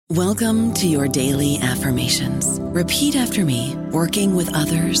Welcome to your daily affirmations. Repeat after me. Working with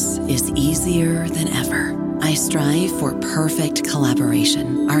others is easier than ever. I strive for perfect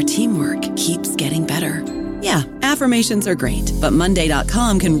collaboration. Our teamwork keeps getting better. Yeah, affirmations are great, but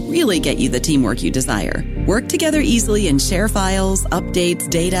Monday.com can really get you the teamwork you desire. Work together easily and share files, updates,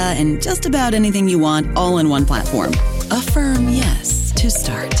 data, and just about anything you want all in one platform. Affirm yes to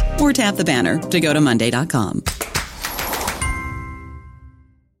start, or tap the banner to go to Monday.com.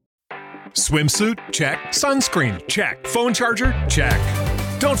 Swimsuit? Check. Sunscreen? Check. Phone charger?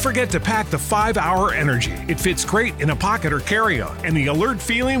 Check. Don't forget to pack the 5-Hour Energy. It fits great in a pocket or carry-on, and the alert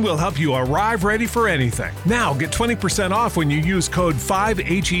feeling will help you arrive ready for anything. Now get 20% off when you use code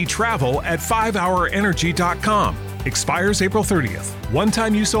 5HETRAVEL at 5hourenergy.com. Expires April 30th.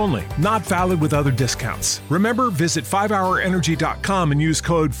 One-time use only. Not valid with other discounts. Remember, visit 5hourenergy.com and use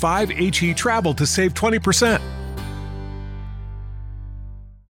code 5HETRAVEL to save 20%.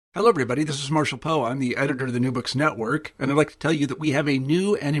 Hello, everybody. This is Marshall Poe. I'm the editor of the New Books Network, and I'd like to tell you that we have a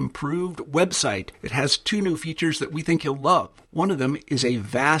new and improved website. It has 2 new features that we think you'll love. One of them is a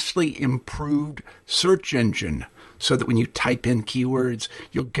vastly improved search engine, so that when you type in keywords,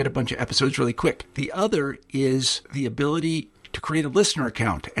 you'll get a bunch of episodes really quick. The other is the ability to create a listener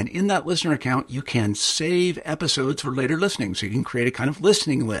account, and in that listener account, you can save episodes for later listening, so you can create a kind of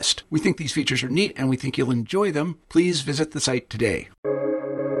listening list. We think these features are neat, and we think you'll enjoy them. Please visit the site today.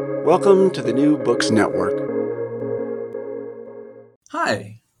 Welcome to the New Books Network.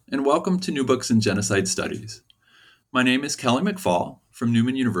 Hi, and welcome to New Books in Genocide Studies. My name is Kelly McFall from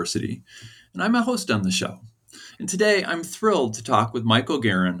Newman University, and I'm a host on the show. And today I'm thrilled to talk with Mike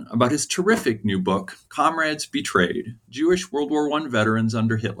O'Gara about his terrific new book, Comrades Betrayed, Jewish World War I Veterans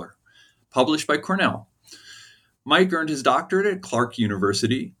Under Hitler, published by Cornell. Mike earned his doctorate at Clark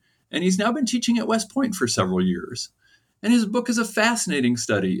University, and he's now been teaching at West Point for several years. And his book is a fascinating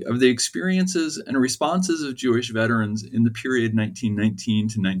study of the experiences and responses of Jewish veterans in the period 1919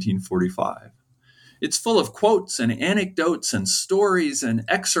 to 1945. It's full of quotes and anecdotes and stories and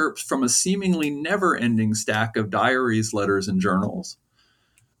excerpts from a seemingly never-ending stack of diaries, letters, and journals.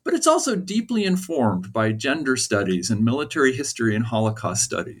 But it's also deeply informed by gender studies and military history and Holocaust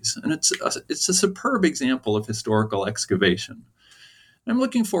studies. And it's a superb example of historical excavation. I'm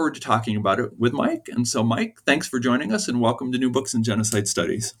looking forward to talking about it with Mike. And so, Mike, thanks for joining us and welcome to New Books in Genocide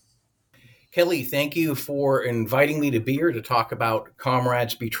Studies. Kelly, thank you for inviting me to be here to talk about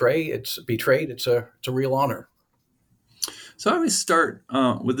Comrades Betrayed. It's a real honor. So I always start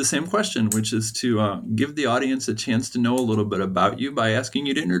with the same question, which is to give the audience a chance to know a little bit about you by asking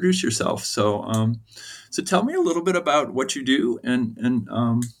you to introduce yourself. So tell me a little bit about what you do and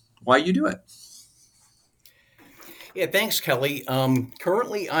why you do it. Yeah, thanks, Kelly.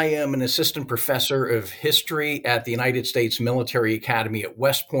 Currently, I am an assistant professor of history at the United States Military Academy at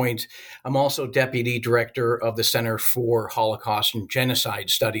West Point. I'm also deputy director of the Center for Holocaust and Genocide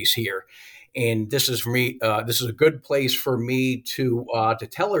Studies here. And this is for me. This is a good place for me to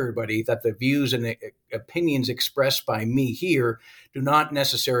tell everybody that the views and opinions expressed by me here do not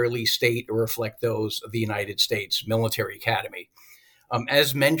necessarily state or reflect those of the United States Military Academy.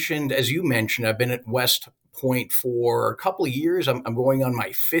 As you mentioned, I've been at West Point for a couple of years. I'm going on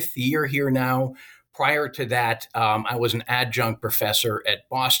my 5th year here now. Prior to that, I was an adjunct professor at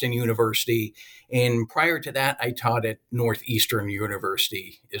Boston University. And prior to that, I taught at Northeastern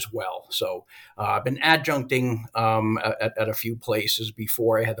University as well. So I've been adjuncting at a few places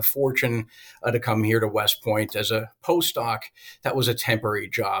before. I had the fortune to come here to West Point as a postdoc. That was a temporary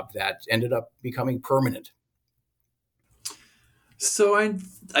job that ended up becoming permanent. So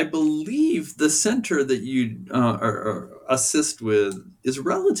I believe the center that you assist with is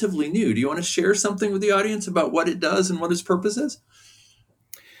relatively new. Do you want to share something with the audience about what it does and what its purpose is?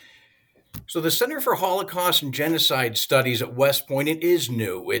 So the Center for Holocaust and Genocide Studies at West Point, it is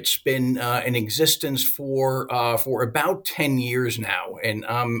new. It's been in existence for about 10 years now, and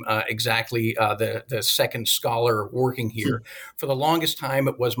I'm exactly the second scholar working here. For the longest time,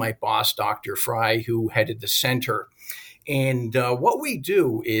 it was my boss, Dr. Fry, who headed the center. And what we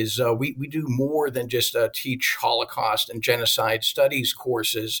do is we do more than just teach Holocaust and genocide studies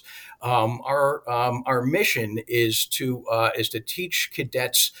courses. Our mission is to teach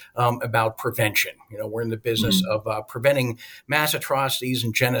cadets about prevention. You know, we're in the business of preventing mass atrocities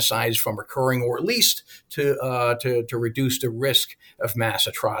and genocides from occurring, or at least to reduce the risk of mass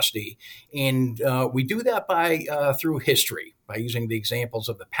atrocity. And we do that through history, by using the examples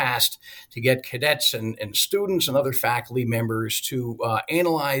of the past to get cadets and students and other faculty members to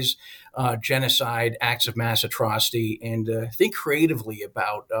analyze genocide, acts of mass atrocity, and think creatively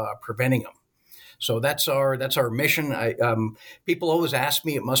about preventing them. So that's our mission. People always ask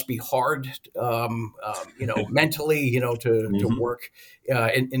me, it must be hard, mentally, to Hmm. work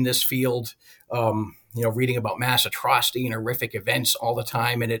in this field. Reading about mass atrocity and horrific events all the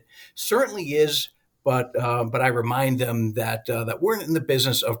time, and it certainly is. But I remind them that we're in the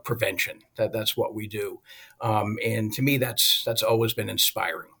business of prevention. That's what we do, and to me, that's always been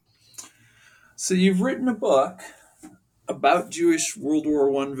inspiring. So you've written a book about Jewish World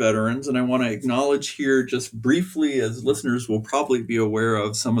War I veterans, and I want to acknowledge here just briefly, as listeners will probably be aware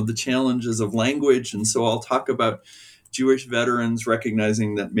of, some of the challenges of language. And so I'll talk about Jewish veterans,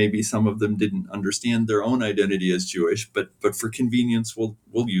 recognizing that maybe some of them didn't understand their own identity as Jewish, but for convenience, we'll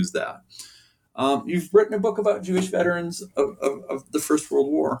use that. You've written a book about Jewish veterans of the First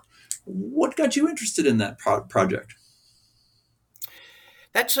World War. What got you interested in that project?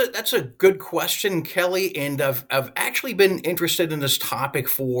 That's a good question, Kelly, and I've actually been interested in this topic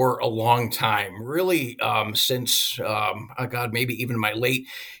for a long time, really since maybe even my late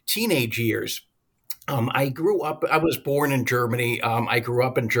teenage years. I was born in Germany. I grew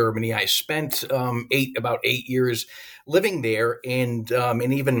up in Germany. I spent about 8 years living there. And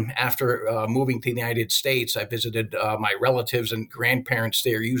even after moving to the United States, I visited my relatives and grandparents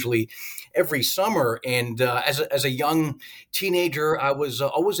there, usually every summer. And as a young teenager, I was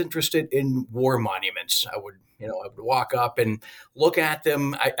always interested in war monuments. I would walk up and look at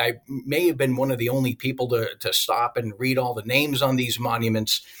them. I may have been one of the only people to stop and read all the names on these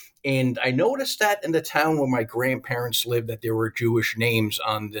monuments. And I noticed that in the town where my grandparents lived, that there were Jewish names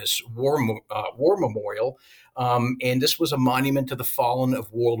on this war memorial. And this was a monument to the fallen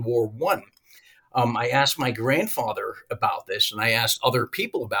of World War I. I asked my grandfather about this, and I asked other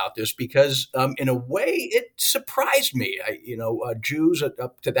people about this because, in a way, it surprised me. Jews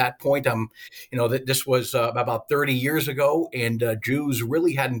up to that point, that this was about 30 years ago, and Jews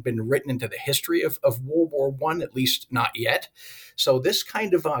really hadn't been written into the history of World War I, at least not yet. So this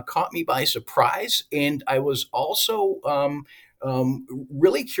kind of caught me by surprise, and I was also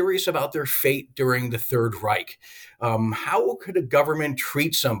really curious about their fate during the Third Reich. How could a government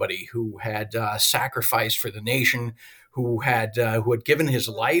treat somebody who had sacrificed for the nation, who had given his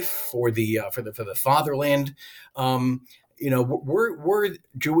life for the fatherland? Were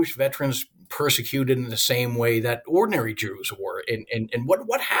Jewish veterans persecuted in the same way that ordinary Jews were? And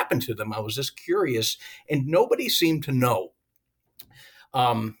what happened to them? I was just curious, and nobody seemed to know.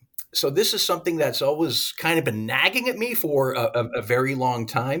 So this is something that's always kind of been nagging at me for a very long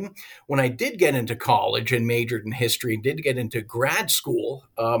time. When I did get into college and majored in history and did get into grad school,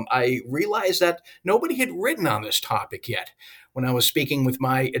 I realized that nobody had written on this topic yet. When I was speaking with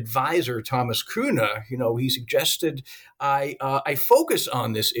my advisor, Thomas Kuhne, he suggested I focus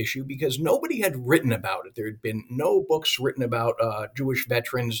on this issue because nobody had written about it. There had been no books written about Jewish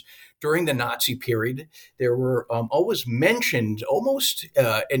veterans during the Nazi period. There were always mentioned almost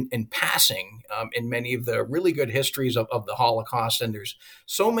in passing in many of the really good histories of the Holocaust, and there's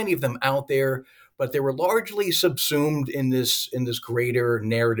so many of them out there, but they were largely subsumed in this greater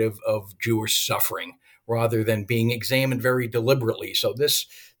narrative of Jewish suffering, rather than being examined very deliberately. So this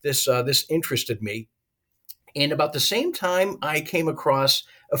interested me. And about the same time, I came across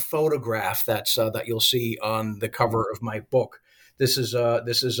a photograph that you'll see on the cover of my book. This is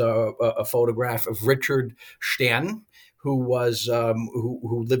a photograph of Richard Stern, who was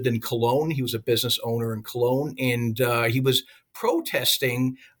who lived in Cologne. He was a business owner in Cologne, and he was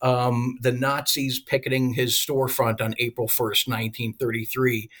protesting the Nazis picketing his storefront on April 1st,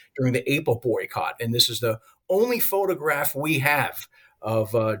 1933, during the April boycott. And this is the only photograph we have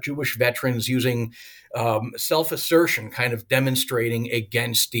of Jewish veterans using self-assertion, kind of demonstrating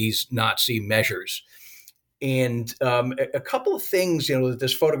against these Nazi measures. And a couple of things,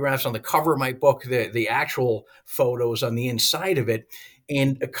 this photograph's on the cover of my book, the actual photos on the inside of it.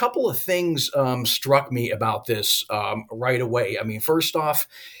 And a couple of things struck me about this right away. I mean, first off,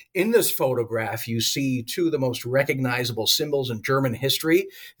 in this photograph, you see two of the most recognizable symbols in German history,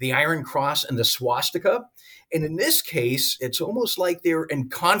 the Iron Cross and the swastika. And in this case, it's almost like they're in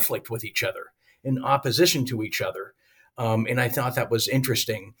conflict with each other, in opposition to each other. And I thought that was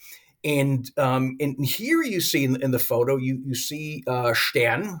interesting. And here you see in the photo, you see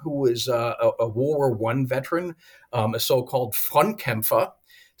Stern, who is a World War I veteran, a so-called Frontkämpfer.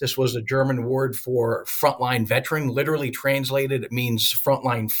 This was a German word for frontline veteran. Literally translated, it means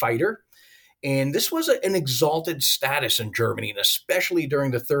frontline fighter. And this was an exalted status in Germany, and especially during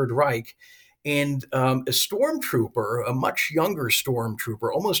the Third Reich. And a stormtrooper, a much younger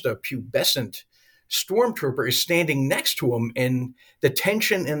stormtrooper, almost a pubescent stormtrooper, is standing next to him, and the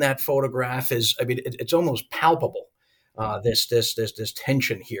tension in that photograph is, it's almost palpable. This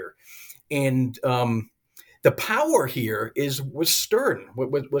tension here, And the power here was Stern,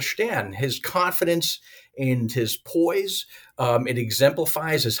 was Stan. His confidence and his poise, it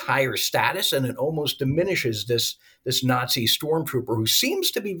exemplifies his higher status, and it almost diminishes this Nazi stormtrooper who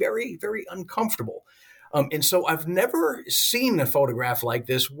seems to be very, very uncomfortable. And so I've never seen a photograph like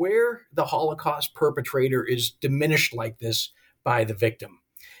this where the Holocaust perpetrator is diminished like this by the victim.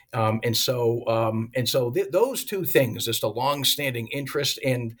 Those two things, just a long-standing interest,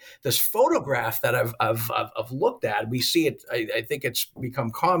 and this photograph that I've looked at, we see it. I think it's become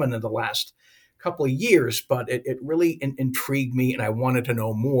common in the last couple of years, but it really intrigued me, and I wanted to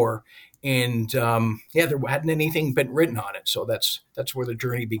know more. And there hadn't anything been written on it, so that's where the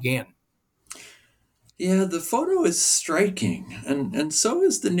journey began. Yeah, the photo is striking, and so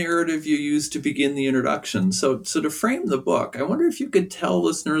is the narrative you used to begin the introduction. So to frame the book, I wonder if you could tell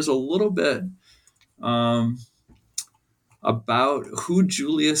listeners a little bit about who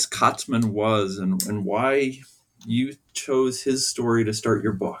Julius Katzmann was and why you chose his story to start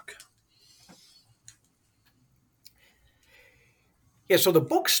your book. Yeah, so the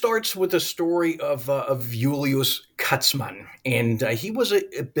book starts with the story of Julius Katzmann, and he was a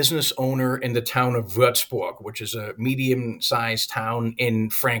business owner in the town of Würzburg, which is a medium-sized town in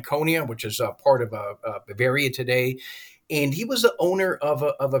Franconia, which is a part of Bavaria today. And he was the owner of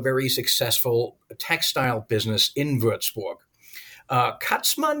a very successful textile business in Würzburg.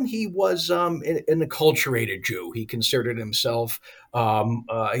 Katzmann, he was an acculturated Jew. He considered himself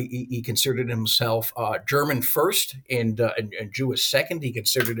German first and Jewish second. He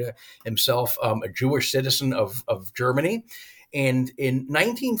considered himself a Jewish citizen of Germany. And in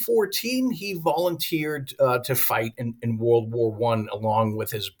 1914, he volunteered to fight in World War I along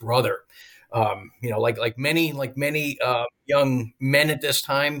with his brother. Like many young men at this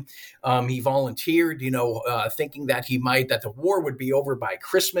time, he volunteered, thinking that the war would be over by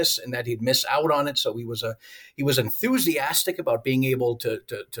Christmas and that he'd miss out on it. So he was enthusiastic about being able to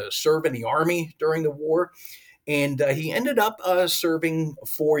serve in the army during the war. And he ended up serving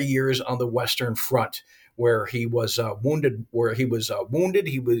 4 years on the Western Front, where he was wounded. He was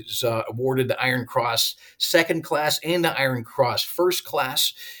awarded the Iron Cross Second Class and the Iron Cross First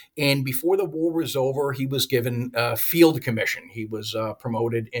Class. And before the war was over, he was given a field commission. He was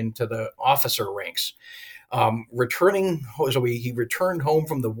promoted into the officer ranks. He returned home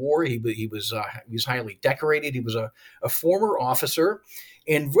from the war. He was highly decorated. He was a former officer.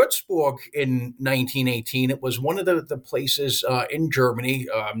 In Würzburg in 1918, it was one of the places in Germany,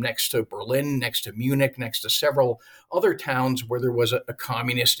 next to Berlin, next to Munich, next to several other towns where there was a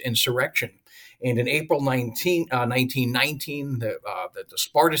communist insurrection. And in April 1919, the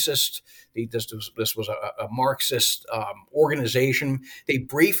Spartacists, this was a Marxist organization. They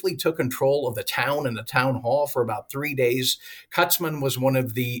briefly took control of the town and the town hall for about 3 days. Katzmann was one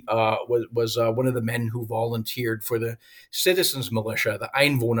of the men who volunteered for the citizens militia, the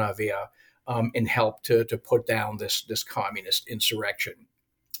Einwohnerwehr, and helped to put down this communist insurrection.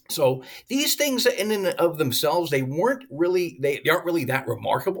 So these things in and of themselves, they aren't really that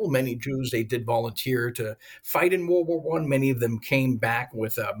remarkable. Many Jews, they did volunteer to fight in World War I. Many of them came back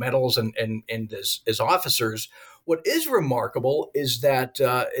with medals and as officers. What is remarkable is that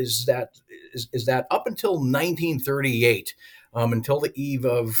up until 1938, until the eve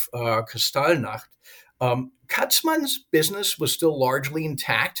of Kristallnacht, Katzmann's business was still largely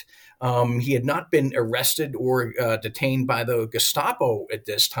intact. He had not been arrested or detained by the Gestapo at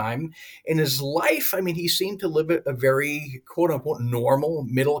this time. In his life, he seemed to live a very, quote-unquote, normal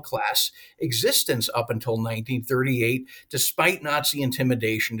middle-class existence up until 1938, despite Nazi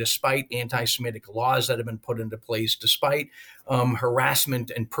intimidation, despite anti-Semitic laws that had been put into place, despite harassment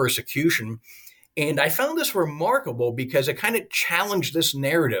and persecution. And I found this remarkable because it kind of challenged this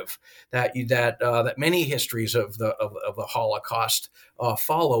narrative that many histories of the Holocaust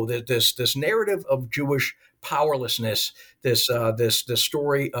follow. That this narrative of Jewish powerlessness, this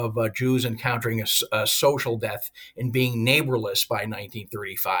story of Jews encountering a social death and being neighborless by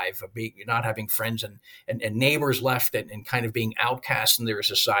 1935, not having friends and neighbors left, and kind of being outcast in their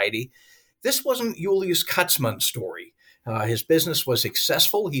society. This wasn't Julius Katzmann's story. His business was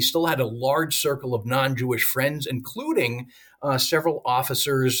successful. He still had a large circle of non-Jewish friends, including several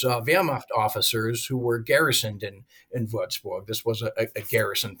officers, Wehrmacht officers, who were garrisoned in Würzburg. This was a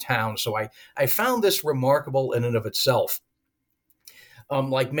garrison town. So I found this remarkable in and of itself.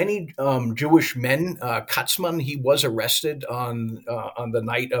 Like many Jewish men, Katzmann, he was arrested on the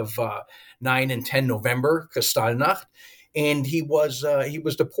night of 9 and 10 November, Kristallnacht. And he was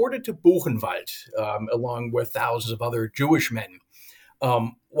deported to Buchenwald along with thousands of other Jewish men.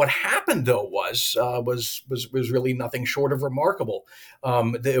 What happened though was really nothing short of remarkable.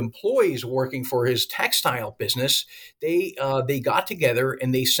 The employees working for his textile business, they got together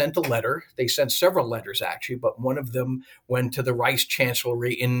and they sent a letter. They sent several letters actually, but one of them went to the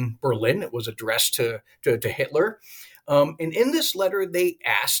Reichschancellery in Berlin. It was addressed to Hitler. And in this letter, they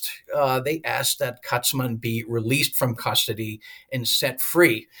asked that Katzmann be released from custody and set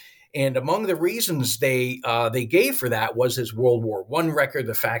free. And among the reasons they gave for that was his World War I record,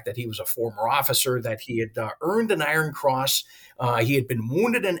 the fact that he was a former officer, that he had earned an Iron Cross, he had been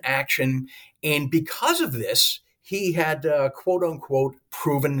wounded in action, and because of this, he had quote unquote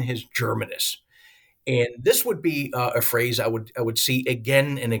proven his Germanness. And this would be a phrase I would see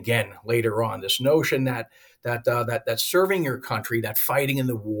again and again later on. This notion that serving your country, that fighting in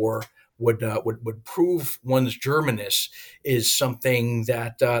the war would prove one's Germanness is something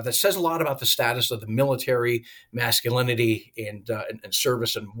that says a lot about the status of the military, masculinity, and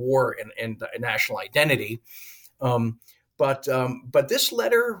service and war and national identity. But this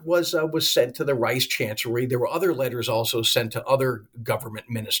letter was sent to the Reichschancellery. There were other letters also sent to other government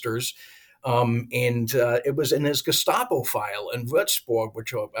ministers. It was in his Gestapo file in Würzburg,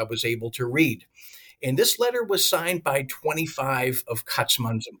 which I was able to read. And this letter was signed by 25 of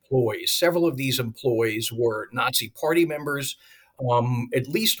Katzmann's employees. Several of these employees were Nazi party members. At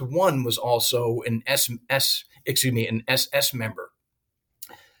least one was also an SS member.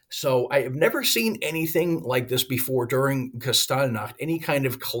 So I have never seen anything like this before during Kristallnacht, any kind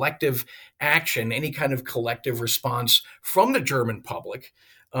of collective action, any kind of collective response from the German public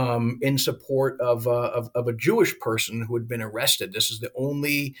in support of a Jewish person who had been arrested. This is the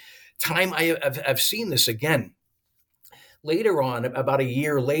only time I've seen this again. Later on, about a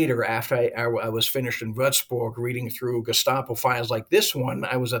year later, after I was finished in Würzburg reading through Gestapo files like this one,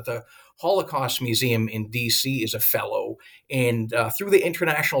 I was at the Holocaust Museum in D.C. as a fellow, and through the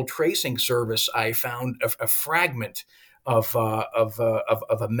International Tracing Service, I found a fragment of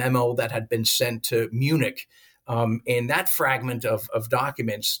a memo that had been sent to Munich. In that fragment of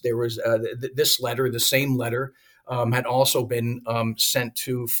documents, there was this letter, the same letter, had also been sent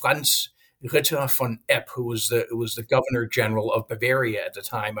to Franz Ritter von Epp, who was the governor general of Bavaria at the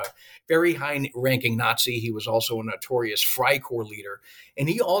time, a very high-ranking Nazi. He was also a notorious Freikorps leader, and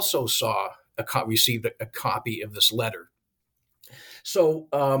he also received a copy of this letter. So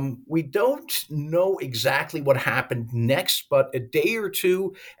we don't know exactly what happened next, but a day or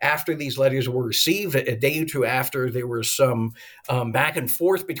two after these letters were received, a day or two after, there was some back and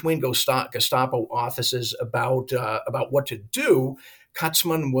forth between Gestapo offices about what to do.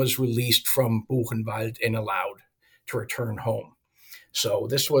 Katzmann was released from Buchenwald and allowed to return home. So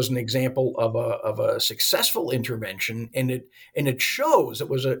this was an example of a successful intervention, and it shows, it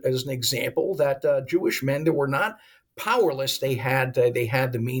was as an example that Jewish men that were not powerless. They had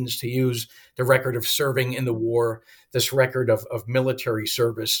the means to use the record of serving in the war, this record of military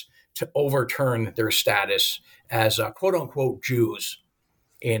service, to overturn their status as quote unquote Jews,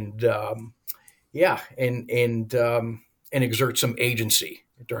 and exert some agency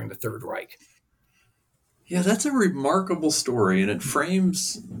during the Third Reich. Yeah, that's a remarkable story, and it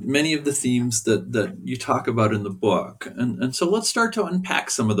frames many of the themes that you talk about in the book. And so let's start to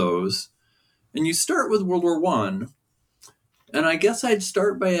unpack some of those. And you start with World War I. And I guess I'd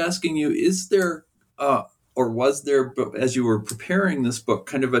start by asking you, is there, or was there, as you were preparing this book,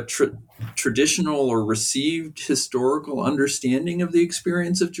 kind of a traditional or received historical understanding of the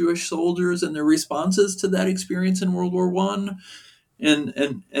experience of Jewish soldiers and their responses to that experience in World War I?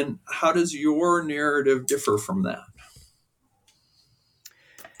 And how does your narrative differ from that?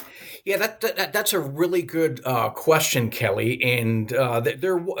 Yeah, that's a really good question, Kelly. And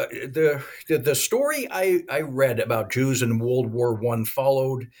the story I read about Jews in World War I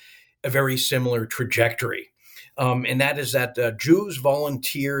followed a very similar trajectory, and that is that Jews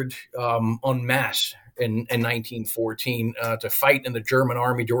volunteered en masse in 1914 to fight in the German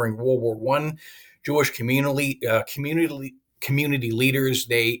army during World War I. Jewish community leaders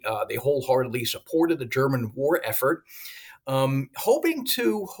they wholeheartedly supported the German war effort. Hoping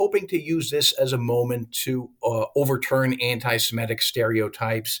to use this as a moment to overturn anti-Semitic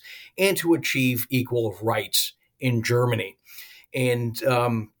stereotypes and to achieve equal rights in Germany, and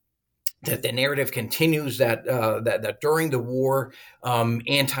that the narrative continues that during the war,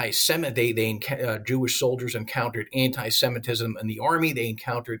 Jewish soldiers encountered anti-Semitism in the army. They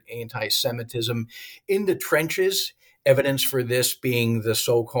encountered anti-Semitism in the trenches. Evidence for this being the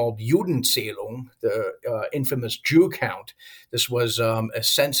so-called Judenzählung, the infamous Jew count. This was a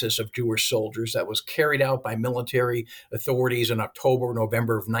census of Jewish soldiers that was carried out by military authorities in October,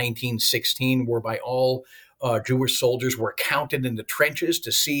 November of 1916, whereby all Jewish soldiers were counted in the trenches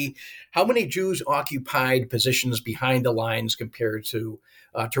to see how many Jews occupied positions behind the lines compared to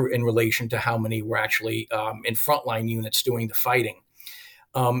in relation to how many were actually in frontline units doing the fighting.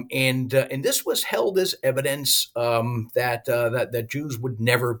 And this was held as evidence that Jews would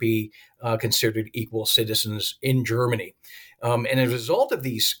never be considered equal citizens in Germany. And as a result of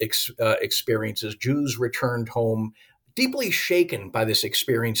these experiences, Jews returned home deeply shaken by this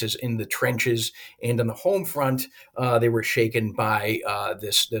experiences in the trenches, and on the home front, they were shaken by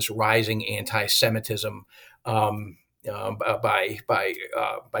this rising anti-Semitism by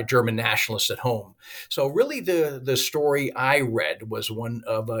German nationalists at home. So really, the story I read was one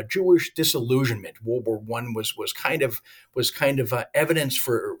of Jewish disillusionment. World War I was kind of evidence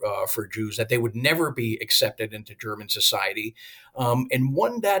for Jews that they would never be accepted into German society, and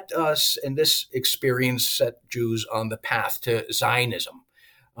one that and this experience set Jews on the path to Zionism.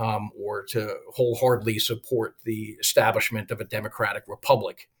 Or to wholeheartedly support the establishment of a democratic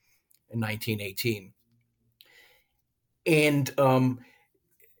republic in 1918. And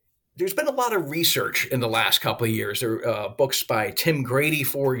there's been a lot of research in the last couple of years. There books by Tim Grady,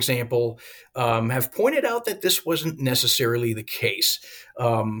 for example, have pointed out that this wasn't necessarily the case.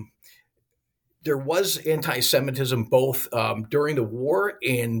 There was anti-Semitism both during the war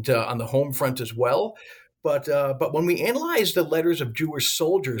and on the home front as well. But when we analyze the letters of Jewish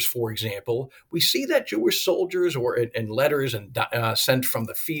soldiers, for example, we see that Jewish soldiers, or in letters and sent from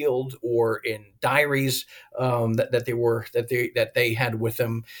the field, or in diaries that they had with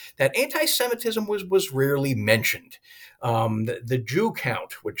them, that anti-Semitism was rarely mentioned. The Jew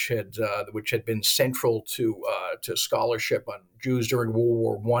count, which had been central to scholarship on Jews during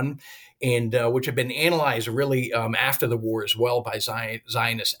World War I, and which had been analyzed really after the war as well by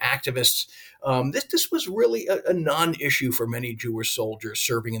Zionist activists. This was really a non-issue for many Jewish soldiers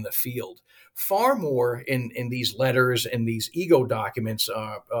serving in the field. Far more in these letters and these ego documents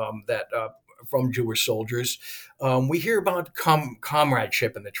from Jewish soldiers, we hear about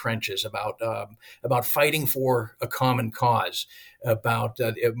comradeship in the trenches, about fighting for a common cause, about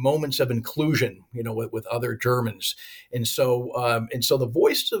moments of inclusion, with other Germans, and so the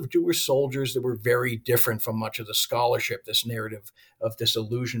voices of Jewish soldiers that were very different from much of the scholarship, this narrative of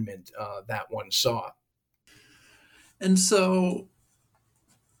disillusionment that one saw. And so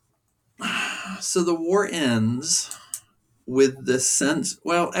the war ends with this sense.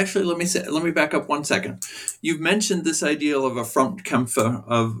 Well, actually, let me back up 1 second. You've mentioned this idea of a Frontkämpfer,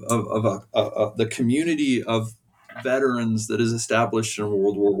 of the community of veterans that is established in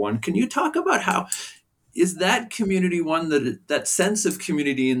World War I. Can you talk about how is that community one that sense of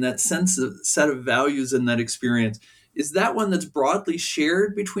community and that sense of set of values and that experience, is that one that's broadly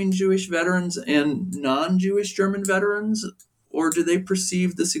shared between Jewish veterans and non-Jewish German veterans, or do they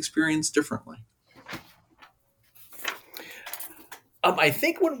perceive this experience differently? I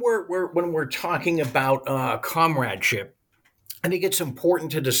think when we're talking about comradeship, I think it's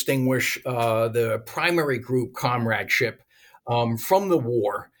important to distinguish the primary group comradeship from the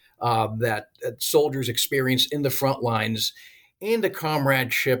war that soldiers experienced in the front lines, and the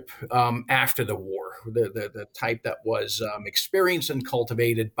comradeship after the war, the type that was experienced and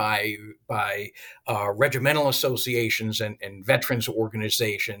cultivated by regimental associations and veterans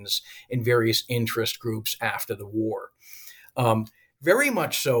organizations and various interest groups after the war. Very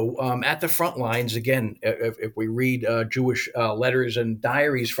much so at the front lines. Again, if we read Jewish letters and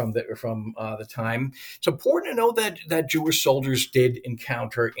diaries from the time, it's important to know that Jewish soldiers did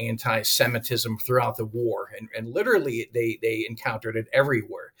encounter anti-Semitism throughout the war, and literally they encountered it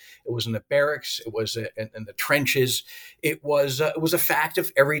everywhere. It was in the barracks, it was in the trenches, it was a fact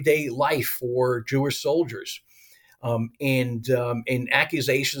of everyday life for Jewish soldiers, and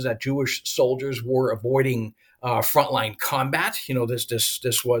accusations that Jewish soldiers were avoiding frontline combat.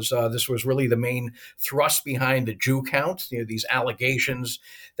 This was really the main thrust behind the Jew count. These allegations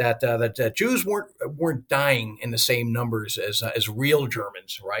that Jews weren't dying in the same numbers as real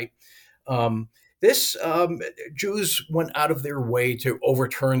Germans, right? Jews went out of their way to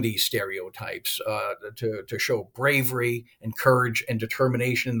overturn these stereotypes, to show bravery and courage and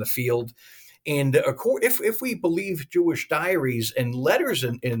determination in the field. And if we believe Jewish diaries and letters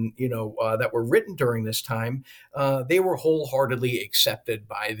that were written during this time, they were wholeheartedly accepted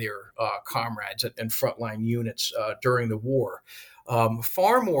by their comrades and frontline units during the war.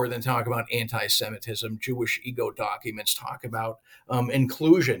 Far more than talk about anti-Semitism, Jewish ego documents talk about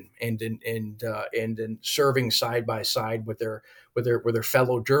inclusion and in serving side by side with their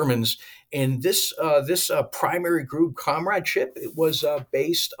fellow Germans. And this primary group comradeship, it was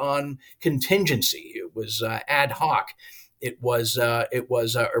based on contingency. It was ad hoc. It was a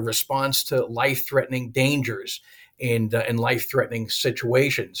response to life-threatening dangers and life-threatening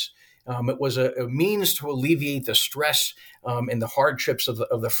situations. It was a means to alleviate the stress and the hardships of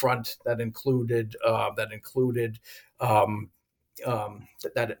the front that included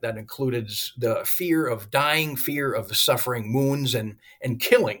the fear of dying, fear of suffering wounds, and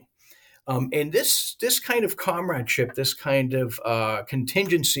killing. And this kind of comradeship, this kind of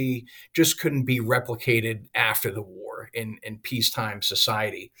contingency, just couldn't be replicated after the war in peacetime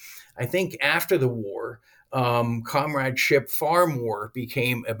society. I think after the war, comradeship far more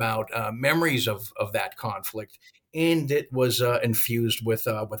became about memories of that conflict, and it was infused with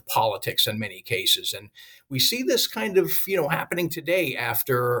politics in many cases. And we see this kind of happening today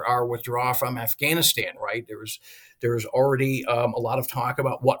after our withdrawal from Afghanistan. Right, there was already a lot of talk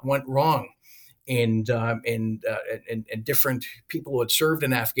about what went wrong. And different people who had served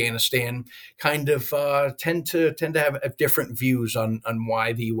in Afghanistan kind of tend to have different views on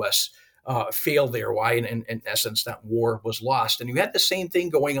why the U.S. Failed there, why in essence that war was lost. And you had the same thing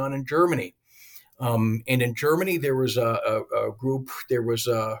going on in Germany. And in Germany, there was a group, there was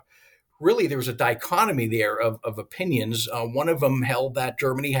a dichotomy there of opinions. One of them held that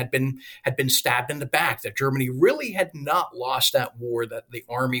Germany had been stabbed in the back, that Germany really had not lost that war, that the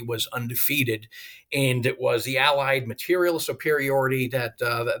army was undefeated, and it was the Allied material superiority that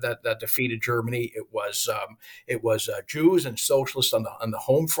defeated Germany. It was Jews and socialists on the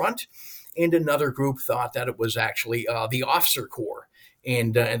home front, and another group thought that it was actually the officer corps.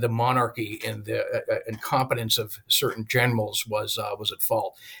 And the monarchy and the incompetence of certain generals was at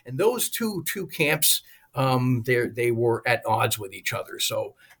fault. And those two camps, they were at odds with each other.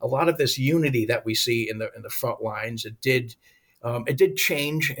 So a lot of this unity that we see in the front lines, it did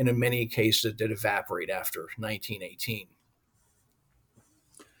change, and in many cases it did evaporate after 1918.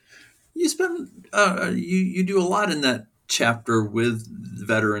 You spend you do a lot in that chapter with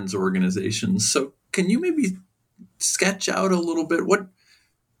veterans organizations. So can you maybe sketch out a little bit what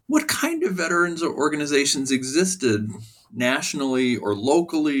kind of veterans organizations existed nationally or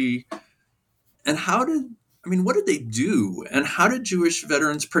locally, and what did they do, and how did Jewish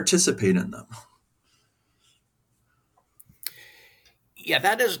veterans participate in them? Yeah,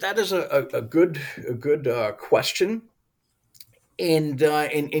 that is a good question. And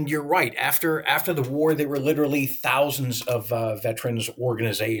you're right. After the war, there were literally thousands of veterans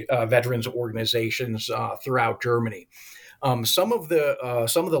organizations throughout Germany. Some of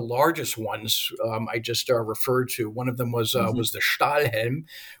the largest ones I just referred to. One of them was the Stahlhelm,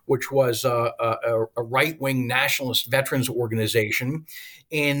 which was a right-wing nationalist veterans organization,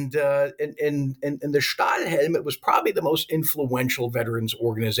 and the Stahlhelm, it was probably the most influential veterans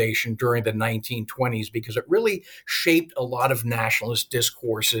organization during the 1920s because it really shaped a lot of nationalist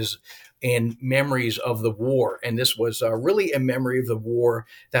discourses and memories of the war. And this was really a memory of the war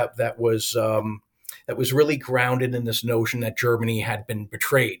that was really grounded in this notion that Germany had been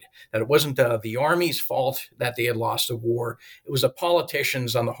betrayed, that it wasn't the army's fault that they had lost the war. It was the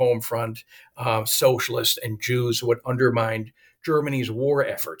politicians on the home front, socialists and Jews, who had undermined Germany's war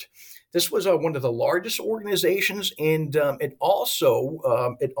effort. This was one of the largest organizations, and it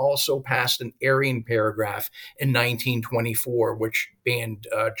also passed an Aryan paragraph in 1924, which banned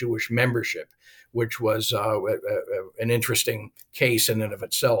Jewish membership, which was an interesting case in and of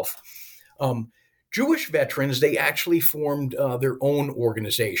itself. Jewish veterans, they actually formed their own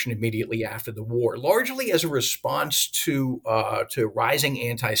organization immediately after the war, largely as a response to rising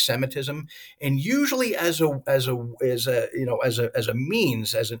anti-Semitism, and usually as a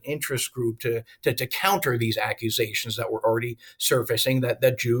means, as an interest group to counter these accusations that were already surfacing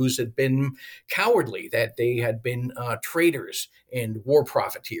that Jews had been cowardly, that they had been traitors and war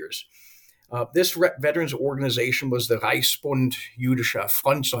profiteers. This veterans organization was the Reichsbund Jüdischer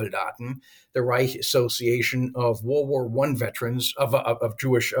Frontsoldaten, the Reich Association of World War I veterans, of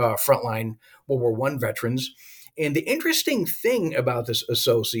Jewish frontline World War I veterans. And the interesting thing about this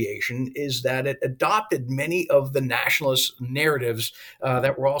association is that it adopted many of the nationalist narratives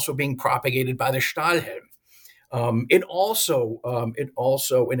that were also being propagated by the Stahlhelm. It also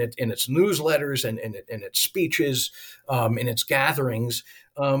in its newsletters and in its speeches, in its gatherings,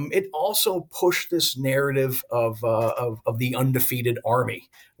 it also pushed this narrative of the undefeated army,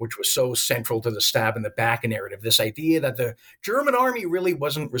 which was so central to the stab in the back narrative. This idea that the German army really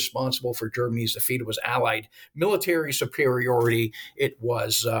wasn't responsible for Germany's defeat; it was Allied military superiority. It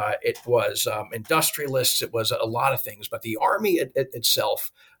was industrialists. It was a lot of things, but the army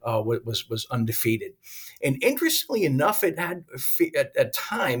itself was undefeated. And interestingly enough, it had at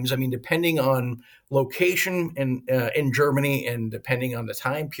times, I mean, depending on location in Germany and depending on the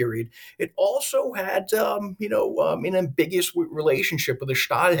time period, it also had an ambiguous relationship with the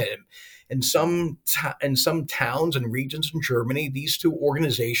Stahlhelm. In some towns and regions in Germany, these two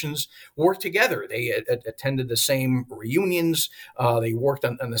organizations worked together. They attended the same reunions. They worked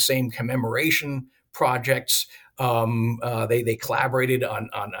on the same commemoration projects. They collaborated on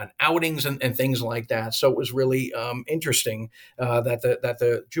outings and things like that. So it was really interesting that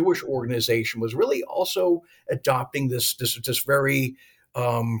the Jewish organization was really also adopting this very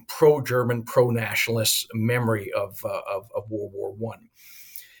pro-German, pro-nationalist memory of World War I.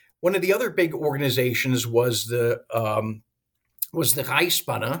 One of the other big organizations was the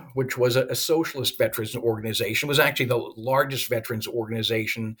Reichsbanner, which was a socialist veterans organization. It was actually the largest veterans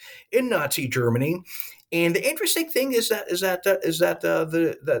organization in Nazi Germany. And the interesting thing is that the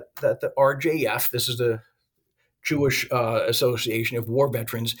RJF, this is the Jewish Association of War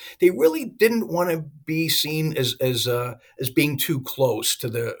Veterans, they really didn't want to be seen as being too close to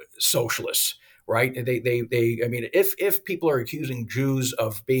the socialists. Right? I mean, if people are accusing Jews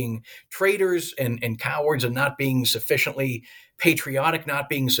of being traitors and cowards and not being sufficiently patriotic, not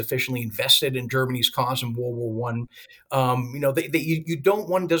being sufficiently invested in Germany's cause in World War I,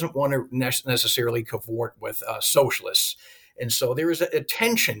 one doesn't want to necessarily cavort with socialists. And so there is a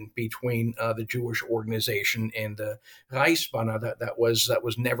tension between the Jewish organization and the Reichsbanner that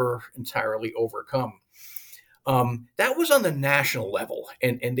was never entirely overcome. That was on the national level.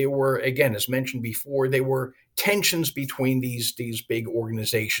 And there were, again, as mentioned before, there were tensions between these big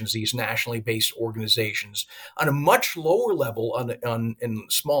organizations, these nationally based organizations. On a much lower level, in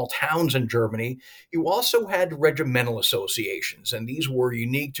small towns in Germany, you also had regimental associations. And these were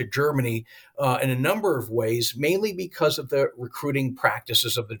unique to Germany in a number of ways, mainly because of the recruiting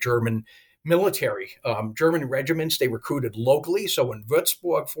practices of the German military. German regiments, they recruited locally. So in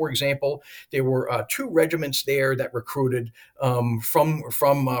Würzburg, for example, there were 2 regiments there that recruited from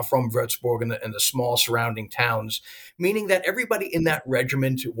Würzburg and the small surrounding towns, meaning that everybody in that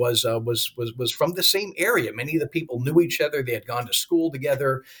regiment was from the same area. Many of the people knew each other. They had gone to school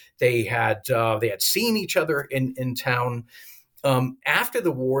together. They had seen each other in town. After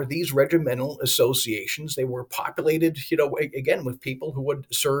the war, these regimental associations, they were populated, again, with people who had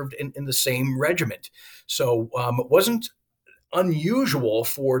served in the same regiment. So it wasn't unusual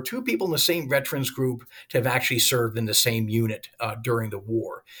for 2 people in the same veterans group to have actually served in the same unit during the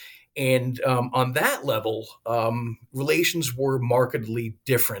war. And on that level, relations were markedly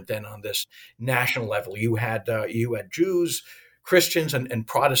different than on this national level. You had Jews, Christians, and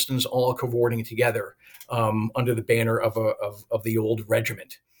Protestants all cavorting together under the banner of the old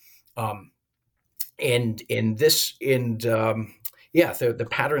regiment, the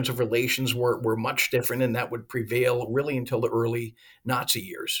patterns of relations were much different, and that would prevail really until the early Nazi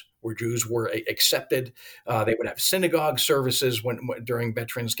years, where Jews were accepted. They would have synagogue services during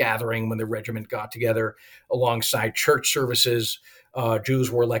veterans gathering when the regiment got together, alongside church services.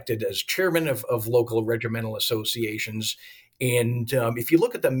 Jews were elected as chairman of local regimental associations. And if you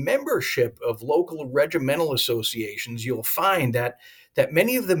look at the membership of local regimental associations, you'll find that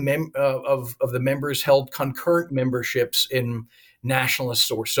many of the members held concurrent memberships in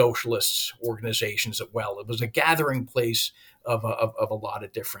nationalist or socialist organizations as well. It was a gathering place of a lot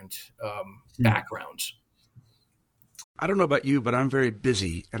of different backgrounds. I don't know about you, but I'm very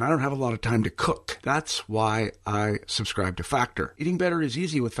busy and I don't have a lot of time to cook. That's why I subscribe to Factor. Eating better is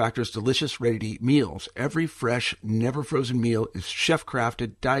easy with Factor's delicious, ready-to-eat meals. Every fresh, never frozen meal is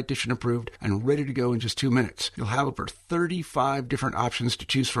chef-crafted, dietitian approved, and ready to go in just 2 minutes. You'll have over 35 different options to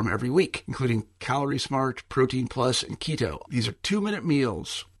choose from every week, including Calorie Smart, Protein Plus, and Keto. These are 2-minute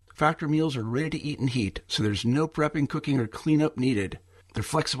meals. Factor meals are ready to eat and heat, so there's no prepping, cooking, or cleanup needed. They're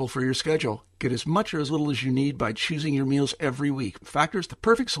flexible for your schedule. Get as much or as little as you need by choosing your meals every week. Factor is the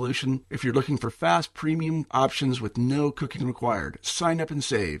perfect solution if you're looking for fast, premium options with no cooking required. Sign up and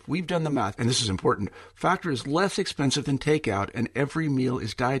save. We've done the math, and this is important. Factor is less expensive than takeout, and every meal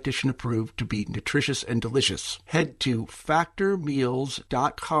is dietitian approved to be nutritious and delicious. Head to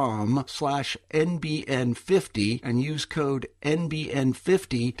factormeals.com/NBN50 and use code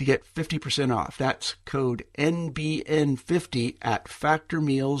NBN50 to get 50% off. That's code NBN50 at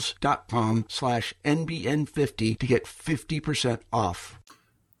factormeals.com/NBN50. shop.nbn50 to get 50% off.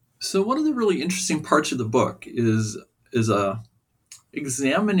 So one of the really interesting parts of the book is a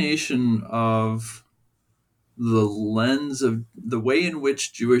examination of the lens of the way in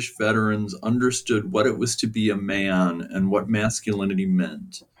which Jewish veterans understood what it was to be a man and what masculinity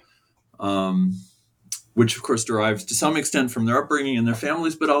meant, which of course derives to some extent from their upbringing and their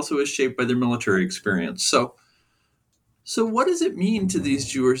families, but also is shaped by their military experience. So what does it mean to these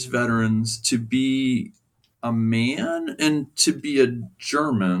Jewish veterans to be a man and to be a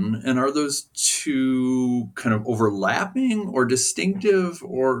German? And are those two kind of overlapping or distinctive?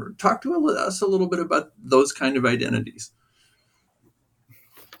 Or talk to us a little bit about those kind of identities.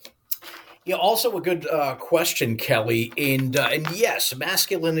 Yeah, also a good question, Kelly. And yes,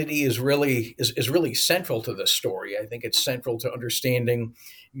 masculinity is really central to this story. I think it's central to understanding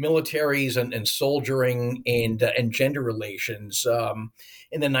militaries and soldiering and gender relations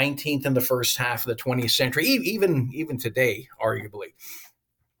in the 19th and the first half of the 20th century, even today, arguably.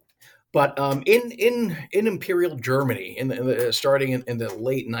 But in Imperial Germany, starting in the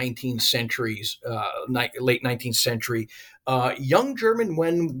late 19th century, young German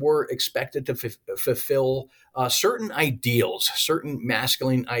men were expected to fulfill certain ideals, certain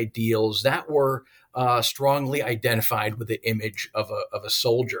masculine ideals that were strongly identified with the image of a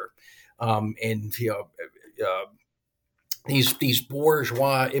soldier, These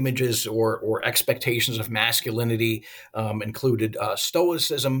bourgeois images or expectations of masculinity included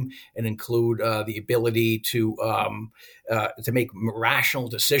stoicism and include the ability to make rational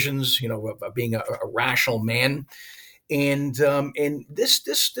decisions, of being a rational man. And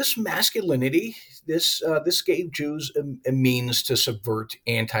this masculinity, this gave Jews a means to subvert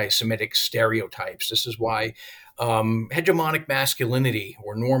anti-Semitic stereotypes. This is why hegemonic masculinity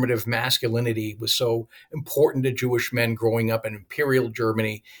or normative masculinity was so important to Jewish men growing up in Imperial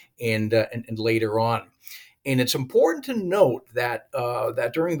Germany and later on. And it's important to note that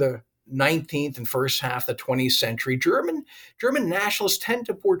during the 19th and first half of the 20th century, German nationalists tend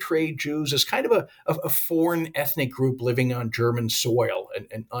to portray Jews as kind of a foreign ethnic group living on German soil,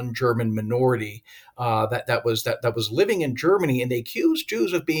 an un-German minority that was living in Germany, and they accused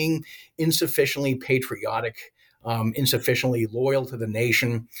Jews of being insufficiently patriotic, insufficiently loyal to the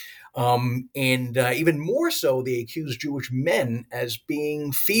nation, and even more so, they accused Jewish men as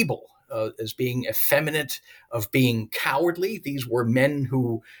being feeble, as being effeminate, of being cowardly. These were men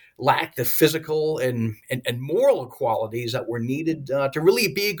who lacked the physical and moral qualities that were needed to really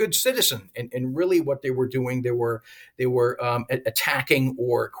be a good citizen. And really what they were doing, they were attacking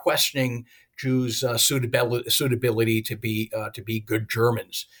or questioning Jews' suitability to be good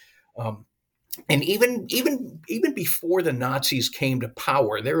Germans. And even before the Nazis came to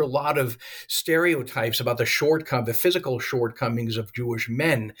power, there are a lot of stereotypes about the physical shortcomings of Jewish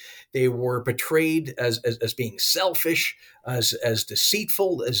men. They were portrayed as being selfish, as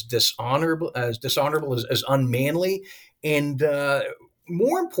deceitful, as dishonorable, as unmanly, and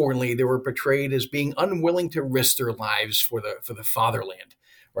more importantly, they were portrayed as being unwilling to risk their lives for the fatherland,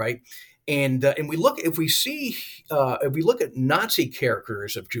 right? And we look at Nazi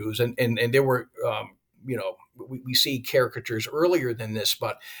characters of Jews, and there were we see caricatures earlier than this,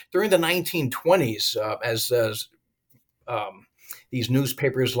 but during the 1920s, as these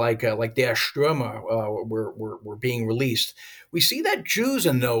newspapers like Der Stürmer were being released, we see that Jews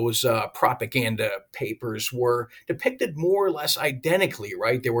in those propaganda papers were depicted more or less identically,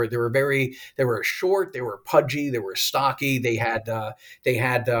 right? They were short, they were pudgy, they were stocky, they had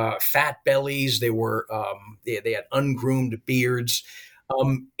fat bellies, they had ungroomed beards.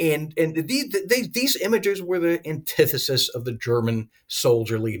 And these images were the antithesis of the German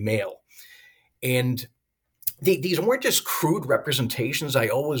soldierly male. And these weren't just crude representations. I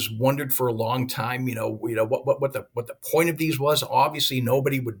always wondered for a long time, what the point of these was. Obviously,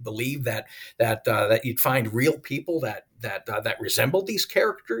 nobody would believe that you'd find real people that resembled these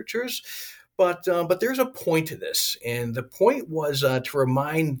caricatures. But there's a point to this, and the point was to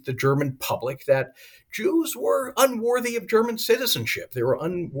remind the German public that Jews were unworthy of German citizenship. They were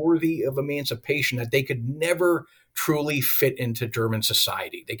unworthy of emancipation, that they could never truly fit into German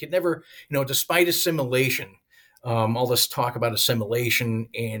society. They could never, despite assimilation, all this talk about assimilation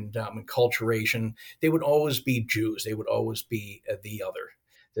and enculturation, they would always be Jews. They would always be the other.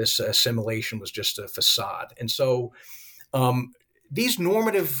 This assimilation was just a facade. And so these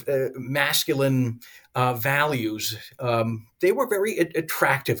normative masculine values, they were very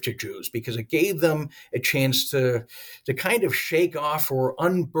attractive to Jews because it gave them a chance to kind of shake off or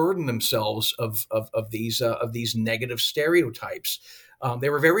unburden themselves of these negative stereotypes. They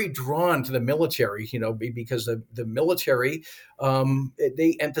were very drawn to the military, because the military,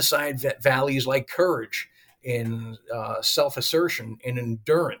 they emphasized values like courage and self-assertion and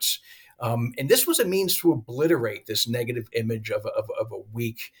endurance. And this was a means to obliterate this negative image of a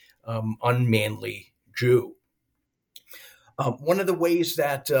weak, unmanly Jew. One of the ways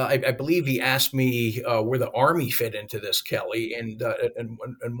that I believe he asked me where the army fit into this, Kelly, and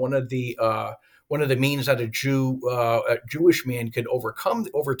one of the means that a Jewish man could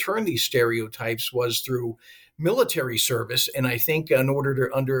overturn these stereotypes was through military service. And I think in order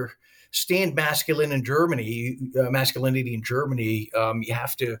to understand masculinity in Germany, you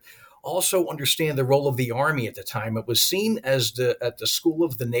have to also understand the role of the army at the time. It was seen as the school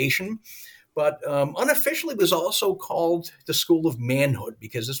of the nation, but unofficially was also called the school of manhood,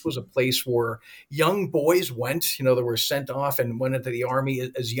 because this was a place where young boys went. They were sent off and went into the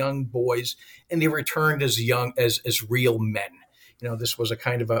army as young boys, and they returned as real men. This was a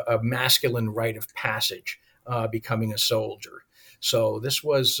kind of a masculine rite of passage, becoming a soldier. So this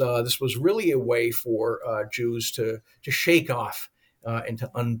was really a way for Jews to shake off and to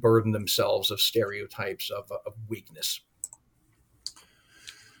unburden themselves of stereotypes of weakness.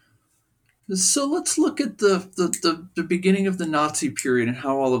 So let's look at the beginning of the Nazi period and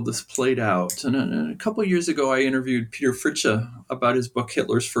how all of this played out. And a couple of years ago, I interviewed Peter Fritzsche about his book,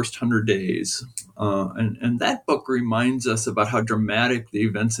 Hitler's First 100 Days. And that book reminds us about how dramatic the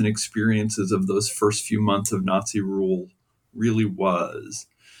events and experiences of those first few months of Nazi rule really was.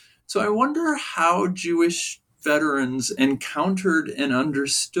 So I wonder how Jewish veterans encountered and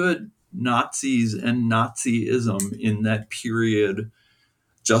understood Nazis and Nazism in that period,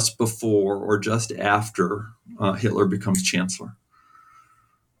 just before or just after Hitler becomes chancellor.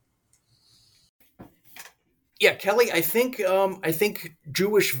 Yeah, Kelly, I think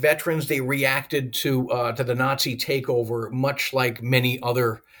Jewish veterans, they reacted to the Nazi takeover much like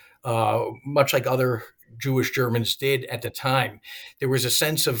other Jewish Germans did at the time. There was a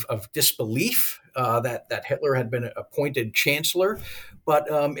sense of disbelief that Hitler had been appointed chancellor. But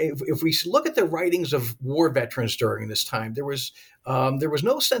if we look at the writings of war veterans during this time, there was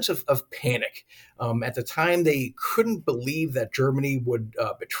no sense of panic. At the time, they couldn't believe that Germany would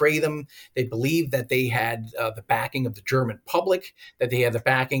betray them. They believed that they had the backing of the German public, that they had the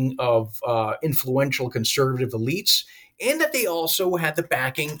backing of influential conservative elites, and that they also had the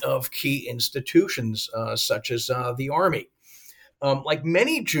backing of key institutions such as the army. Like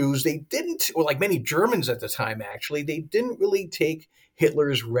many Jews, like many Germans at the time, actually, they didn't really take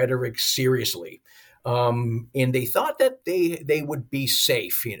Hitler's rhetoric seriously. And they thought that they would be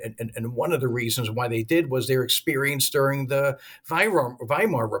safe. And one of the reasons why they did was their experience during the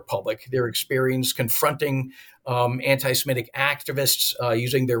Weimar Republic, their experience confronting anti-Semitic activists,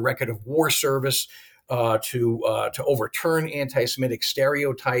 using their record of war service to overturn anti-Semitic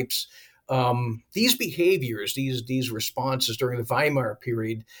stereotypes. These behaviors, these responses during the Weimar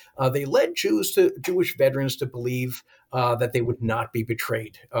period, they led Jewish veterans to believe that they would not be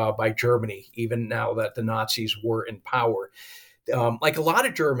betrayed by Germany, even now that the Nazis were in power. Like a lot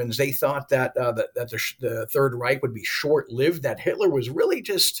of Germans, they thought that the Third Reich would be short-lived, that Hitler was really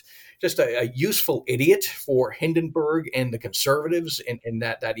just a useful idiot for Hindenburg and the conservatives, and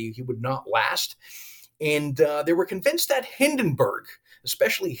that he would not last. And they were convinced that Hindenburg,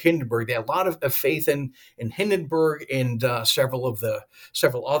 especially Hindenburg, they had a lot of faith in Hindenburg and several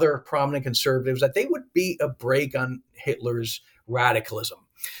other prominent conservatives, that they would be a brake on Hitler's radicalism.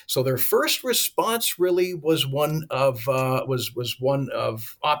 So their first response really was one of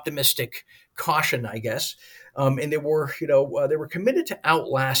optimistic caution, I guess, and they were committed to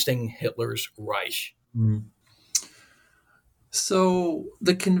outlasting Hitler's Reich. Mm. So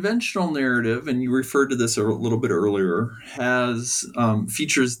the conventional narrative, and you referred to this a little bit earlier, has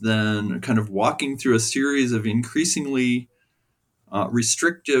features then kind of walking through a series of increasingly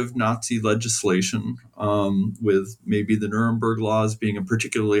restrictive Nazi legislation, with maybe the Nuremberg laws being a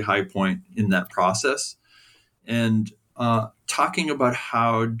particularly high point in that process, and talking about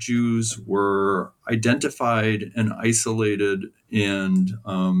how Jews were identified and isolated and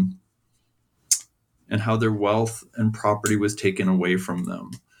how their wealth and property was taken away from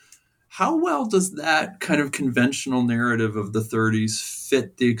them. How well does that kind of conventional narrative of the 30s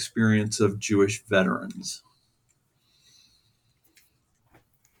fit the experience of Jewish veterans?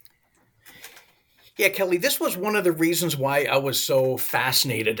 Yeah, Kelly, this was one of the reasons why I was so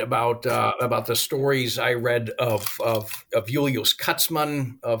fascinated about the stories I read of Julius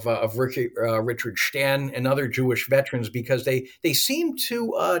Kutzmann, of Richard Stern, and other Jewish veterans, because they seem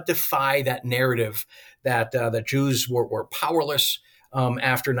to defy that narrative that Jews were powerless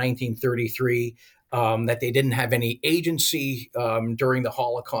after 1933. that they didn't have any agency during the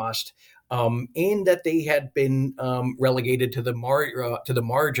Holocaust, and that they had been relegated to the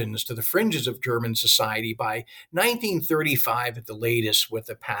margins, to the fringes of German society by 1935 at the latest, with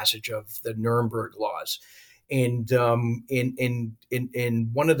the passage of the Nuremberg Laws. And in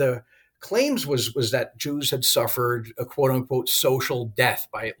one of the claims was that Jews had suffered a quote unquote social death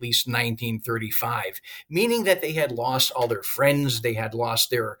by at least 1935, meaning that they had lost all their friends, they had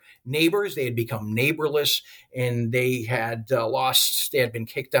lost their neighbors, they had become neighborless, and they had been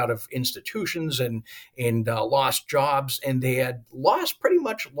kicked out of institutions and lost jobs, and they had pretty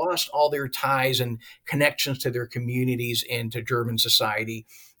much lost all their ties and connections to their communities and to German society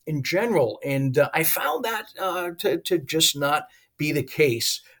in general. And I found that to just not be the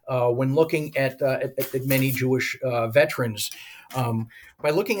case when looking at many Jewish veterans. By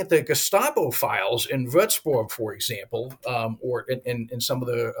looking at the Gestapo files in Würzburg, for example, or in some of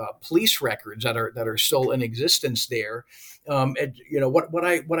the police records that are still in existence there, what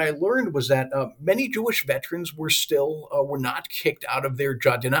I learned was that many Jewish veterans were not kicked out of their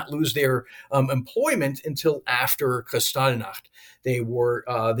job, did not lose their employment until after Kristallnacht. They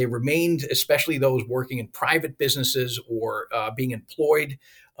remained, especially those working in private businesses or being employed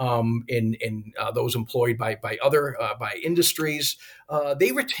in those employed by industries.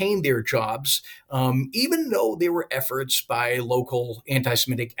 They retained their jobs, even though there were efforts by local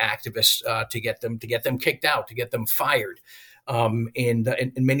anti-Semitic activists to get them kicked out, to get them fired. And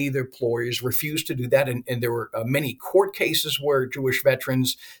many of their employers refused to do that. And there were many court cases where Jewish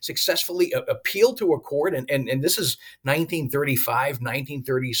veterans successfully appealed to a court. And this is 1935,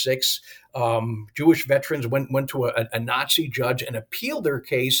 1936. Jewish veterans went to a Nazi judge and appealed their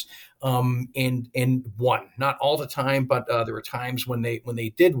case and won. Not all the time, but there were times when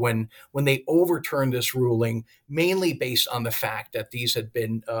they did win, when they overturned this ruling, mainly based on the fact that these had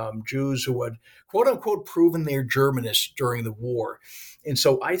been Jews who had quote unquote proven their Germanists during the war. And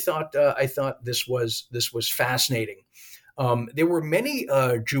so I thought this was fascinating. There were many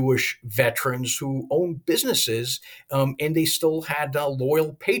Jewish veterans who owned businesses, and they still had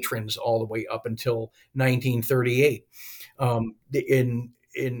loyal patrons all the way up until 1938.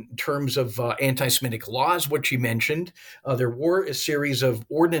 In terms of anti-Semitic laws, which you mentioned, there were a series of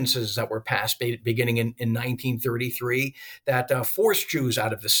ordinances that were passed beginning in 1933 that forced Jews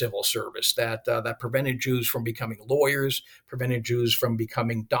out of the civil service, that prevented Jews from becoming lawyers, prevented Jews from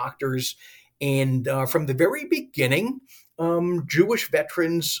becoming doctors. And from the very beginning, Jewish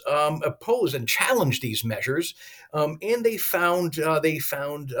veterans opposed and challenged these measures, and they found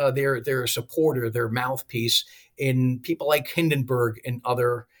their supporter, their mouthpiece, in people like Hindenburg and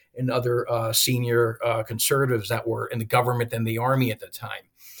other senior conservatives that were in the government and the army at the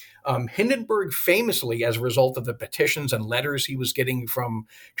time. Hindenburg famously, as a result of the petitions and letters he was getting from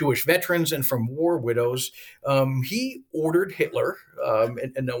Jewish veterans and from war widows, he ordered Hitler,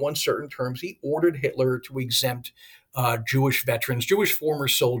 in no uncertain terms, he ordered Hitler to exempt Jewish veterans, Jewish former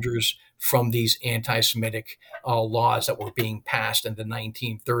soldiers, from these anti-Semitic laws that were being passed in the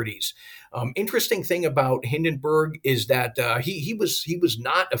 1930s. Interesting thing about Hindenburg is that he was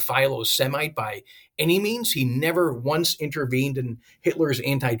not a Philo-Semite by any means. He never once intervened in Hitler's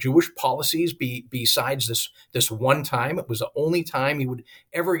anti-Jewish policies besides this one time. It was the only time he would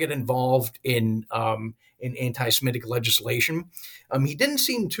ever get involved in anti-Semitic legislation. He didn't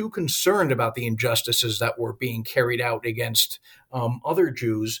seem too concerned about the injustices that were being carried out against other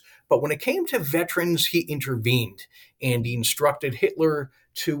Jews. But when it came to veterans, he intervened, and he instructed Hitler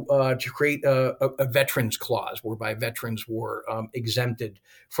to create a veterans clause whereby veterans were exempted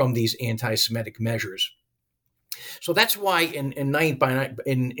from these anti-Semitic measures. So that's why in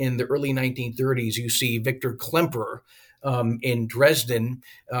the early 1930s, you see Victor Klemperer in Dresden.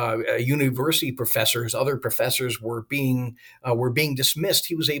 University professors, other professors were being dismissed.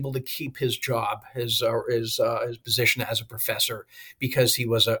 He was able to keep his job, his position as a professor, because he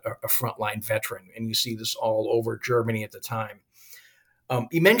was a frontline veteran. And you see this all over Germany at the time.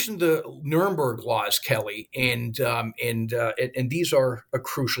 You mentioned the Nuremberg laws, Kelly, and these are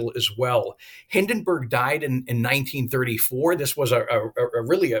crucial as well. Hindenburg died in 1934. This was a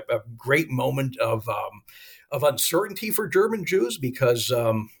really great moment of uncertainty for German Jews, because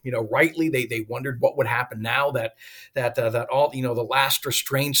rightly they wondered what would happen now that all the last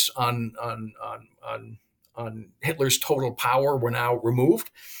restraints on Hitler's total power were now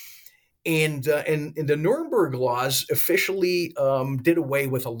removed. And the Nuremberg laws officially did away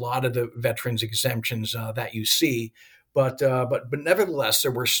with a lot of the veterans exemptions that you see, but nevertheless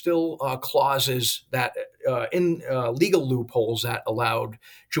there were still clauses that in legal loopholes that allowed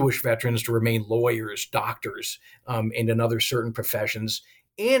Jewish veterans to remain lawyers, doctors, and in other certain professions.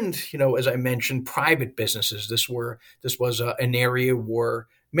 and, as I mentioned, private businesses. This was an area where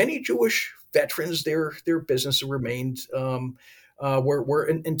many Jewish veterans, their businesses remained were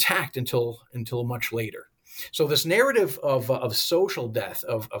intact until much later. So this narrative of social death,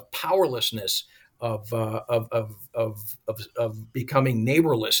 of powerlessness, of becoming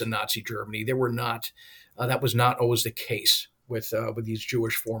neighborless in Nazi Germany, that was not always the case with these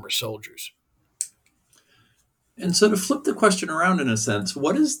Jewish former soldiers. And so, to flip the question around in a sense,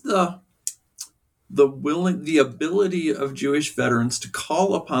 what is the ability of Jewish veterans to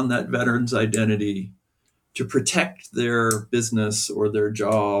call upon that veteran's identity to protect their business or their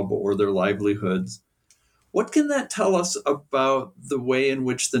job or their livelihoods? What can that tell us about the way in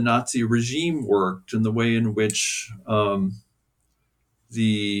which the Nazi regime worked and the way in which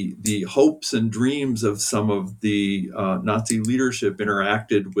the hopes and dreams of some of the Nazi leadership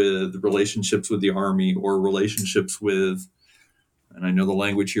interacted with relationships with the army or relationships with, and I know the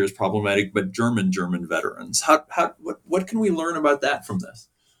language here is problematic, but German veterans? What can we learn about that from this?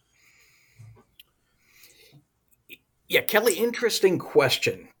 Yeah, Kelly, interesting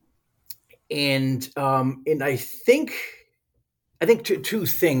question. And I think two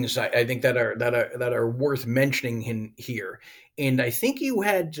things I think that are worth mentioning in here. And I think you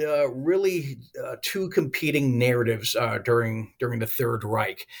had really two competing narratives during the Third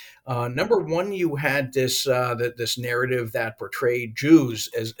Reich. Number one, you had this narrative that portrayed Jews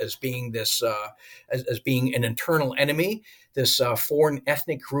as being as being an internal enemy, this foreign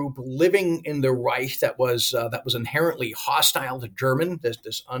ethnic group living in the Reich that was inherently hostile to German,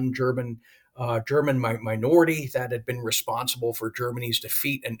 this un-German German minority that had been responsible for Germany's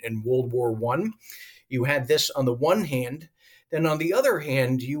defeat in World War I. You had this on the one hand. Then on the other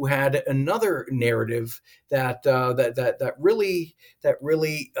hand, you had another narrative that really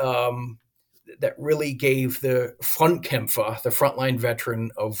gave the Frontkämpfer, the frontline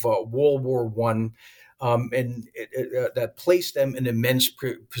veteran of World War I, and that placed them in an immense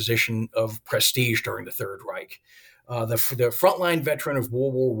position of prestige during the Third Reich. The frontline veteran of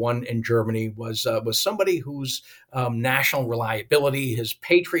World War I in Germany was somebody whose national reliability, his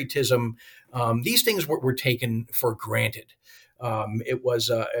patriotism, these things were taken for granted. It was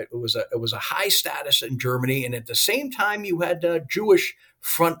a high status in Germany, and at the same time, you had Jewish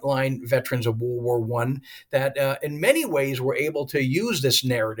frontline veterans of World War I that, in many ways, were able to use this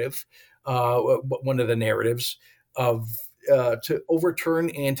narrative, one of the narratives of to overturn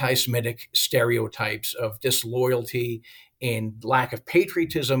anti-Semitic stereotypes of disloyalty and lack of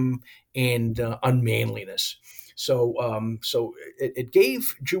patriotism and unmanliness. So it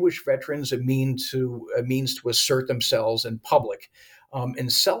gave Jewish veterans a means to assert themselves in public.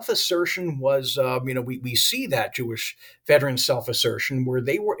 And self-assertion was, we see that Jewish veteran self-assertion where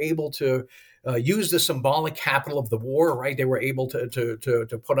they were able to use the symbolic capital of the war, right? They were able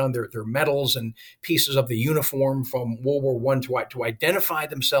to put on their medals and pieces of the uniform from World War I to identify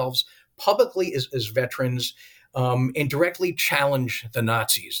themselves publicly as veterans and directly challenge the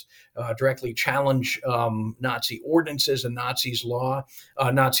Nazis, directly challenge Nazi ordinances and Nazi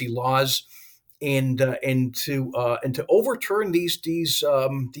laws. And to overturn these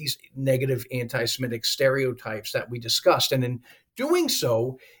negative anti-Semitic stereotypes that we discussed, and in doing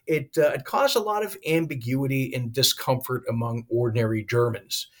so, it caused a lot of ambiguity and discomfort among ordinary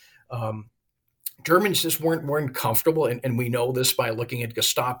Germans. Germans just weren't comfortable, and we know this by looking at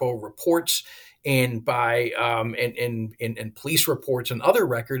Gestapo reports and by and police reports and other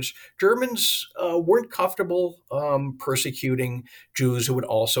records. Germans weren't comfortable persecuting Jews who had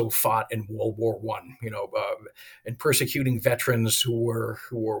also fought in World War I, and persecuting veterans who were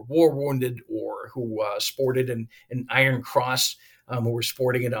war wounded or who sported an Iron Cross. Who were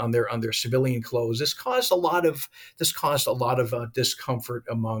sporting it on their civilian clothes. This caused a lot of discomfort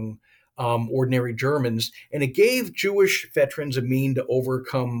among ordinary Germans, and it gave Jewish veterans a mean to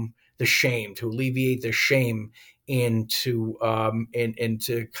overcome the shame, to alleviate the shame, and to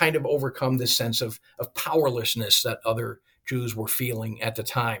kind of overcome this sense of powerlessness that other Jews were feeling at the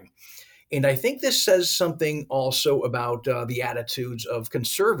time. And I think this says something also about the attitudes of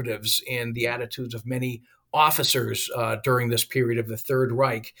conservatives and the attitudes of many officers during this period of the Third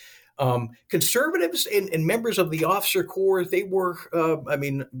Reich. Conservatives and members of the officer corps, they were,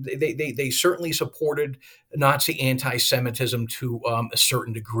 they certainly supported Nazi anti-Semitism to a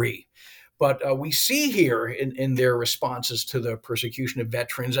certain degree. But we see here in their responses to the persecution of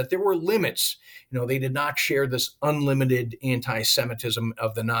veterans that there were limits. They did not share this unlimited anti-Semitism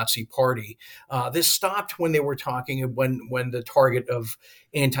of the Nazi Party. This stopped when they were talking when the target of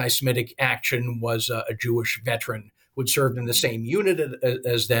anti-Semitic action was a Jewish veteran who had served in the same unit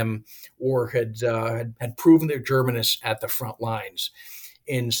as them or had proven their Germanness at the front lines.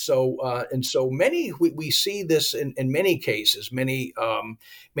 And so many we see this in many cases. Many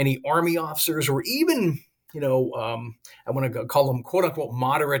army officers, or even I want to call them quote unquote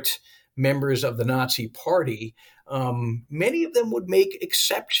moderate members of the Nazi Party. Many of them would make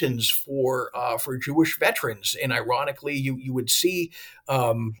exceptions for Jewish veterans, and ironically, you would see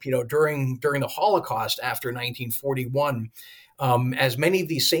during the Holocaust after 1941. As many of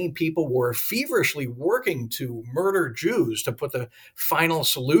these same people were feverishly working to murder Jews to put the final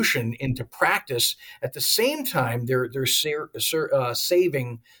solution into practice, at the same time, they're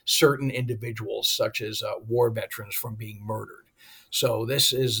saving certain individuals, such as war veterans, from being murdered. So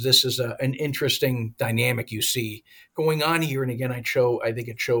this is an interesting dynamic you see going on here. And again, I think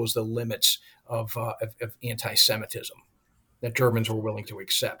it shows the limits of anti-Semitism that Germans were willing to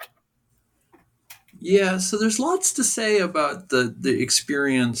accept. Yeah, so there's lots to say about the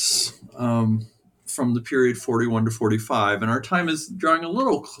experience from the period 41 to 45, and our time is drawing a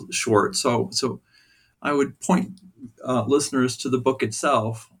little short. So I would point listeners to the book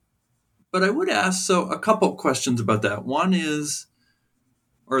itself, but I would ask a couple questions about that. One is,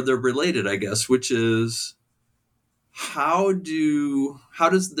 or they're related, I guess, which is how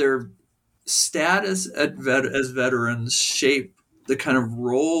does their status as veterans shape the kind of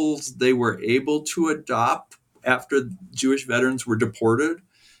roles they were able to adopt after Jewish veterans were deported?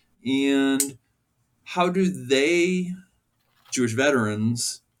 And how do Jewish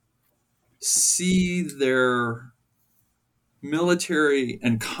veterans, see their military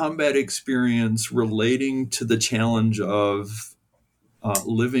and combat experience relating to the challenge of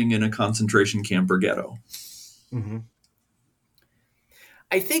living in a concentration camp or ghetto? Mm-hmm.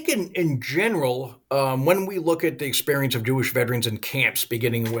 I think in general, when we look at the experience of Jewish veterans in camps,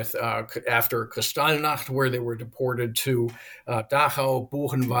 beginning with after Kristallnacht, where they were deported to Dachau,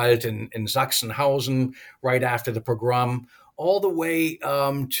 Buchenwald, and Sachsenhausen right after the pogrom, all the way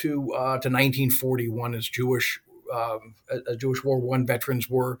to 1941, as Jewish War I veterans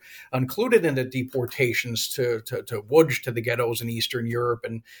were included in the deportations to Łódź, to the ghettos in Eastern Europe,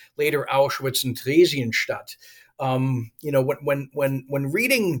 and later Auschwitz and Theresienstadt. When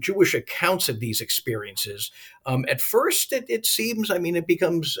reading Jewish accounts of these experiences, at first it seems,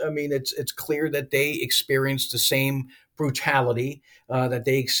 it's clear that they experienced the same brutality, that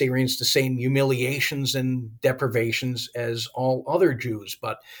they experienced the same humiliations and deprivations as all other Jews.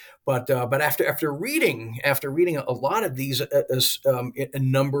 But after reading a lot of these, a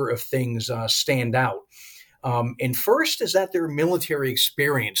number of things stand out. And first is that their military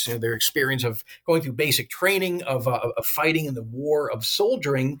experience, their experience of going through basic training, of fighting in the war, of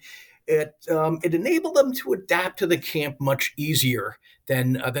soldiering, it enabled them to adapt to the camp much easier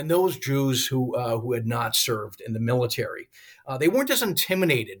than those Jews who had not served in the military. They weren't as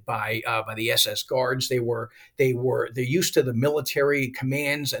intimidated by the SS guards. They're used to the military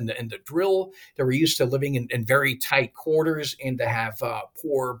commands and the drill. They were used to living in very tight quarters and to have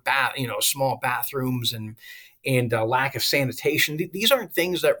poor small bathrooms and lack of sanitation. These aren't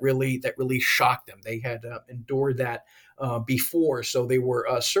things that really shocked them. They had endured that before, so they were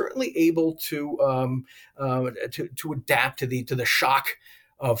certainly able to adapt to the shock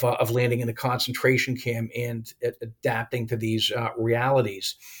of landing in a concentration camp and adapting to these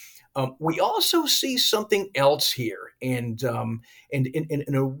realities. We also see something else here, and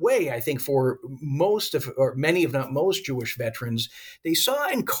in a way, I think for many, if not most, Jewish veterans, they saw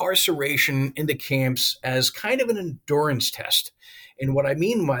incarceration in the camps as kind of an endurance test. And what I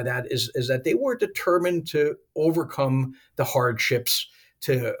mean by that is that they were determined to overcome the hardships,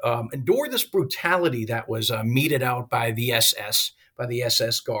 to endure this brutality that was meted out by the SS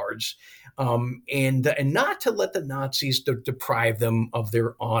guards, and not to let the Nazis deprive them of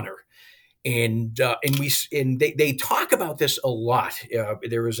their honor. And they talk about this a lot.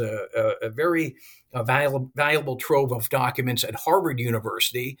 There was a very valuable trove of documents at Harvard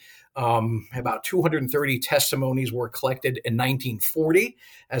University. About 230 testimonies were collected in 1940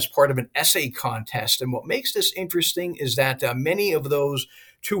 as part of an essay contest. And what makes this interesting is that many of those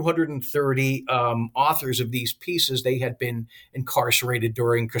 230 authors of these pieces, they had been incarcerated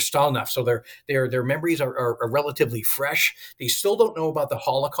during Kristallnacht, so their memories are relatively fresh. They still don't know about the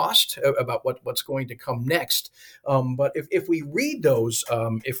Holocaust, about what's going to come next. But if we read those,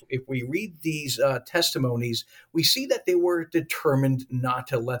 if we read these testimonies, we see that they were determined not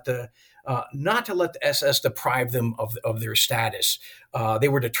to let the SS deprive them of their status. They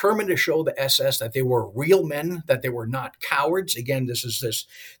were determined to show the SS that they were real men, that they were not cowards. Again,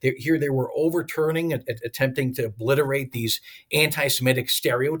 they were overturning, attempting to obliterate these anti-Semitic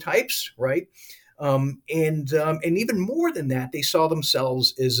stereotypes, right? And even more than that, they saw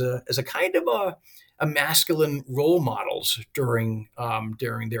themselves as a kind of masculine role models during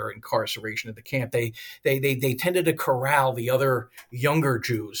their incarceration at the camp. They tended to corral the other younger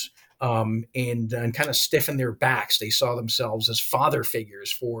Jews and kind of stiffen their backs. They saw themselves as father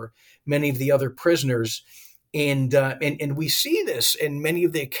figures for many of the other prisoners. And we see this in many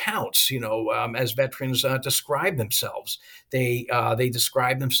of the accounts, as veterans describe themselves. They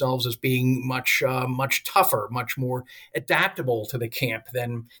describe themselves as being much tougher, much more adaptable to the camp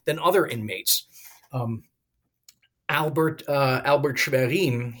than other inmates. Albert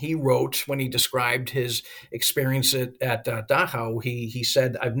Schwerin, he wrote when he described his experience at Dachau, he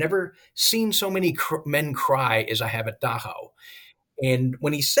said, "I've never seen so many men cry as I have at Dachau." And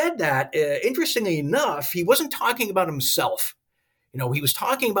when he said that, interestingly enough, he wasn't talking about himself. He was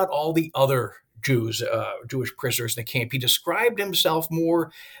talking about all the other Jewish prisoners in the camp. He described himself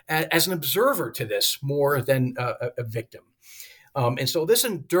more as an observer to this, more than a victim. And so this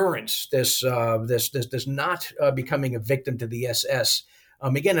endurance, this not becoming a victim to the SS,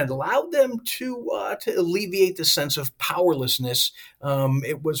 again, it allowed them to alleviate the sense of powerlessness.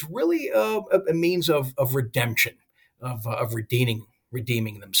 It was really a means of redemption, of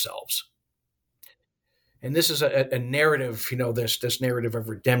redeeming themselves. And this is a narrative, this narrative of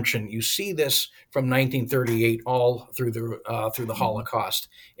redemption. You see this from 1938 all through the Holocaust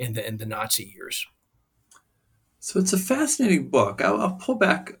and the Nazi years. So it's a fascinating book. I'll pull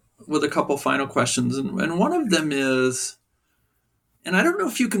back with a couple final questions, and one of them is, and I don't know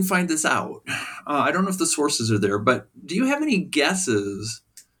if you can find this out. I don't know if the sources are there, but do you have any guesses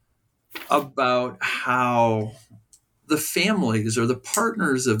about how the families or the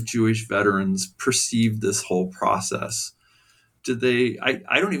partners of Jewish veterans perceived this whole process? Did they?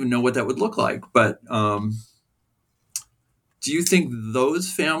 I don't even know what that would look like, but do you think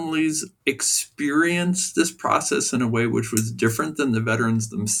those families experienced this process in a way which was different than the veterans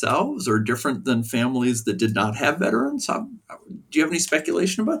themselves, or different than families that did not have veterans? Do you have any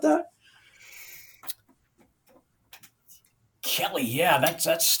speculation about that? Kelly, yeah, that's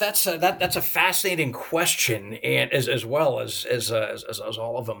a fascinating question, and as well as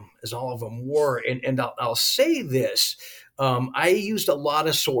all of them were. And I'll say this. I used a lot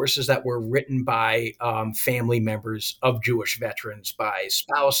of sources that were written by family members of Jewish veterans, by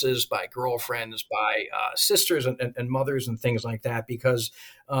spouses, by girlfriends, by sisters and mothers and things like that, because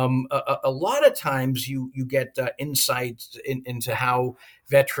a lot of times you get insights into how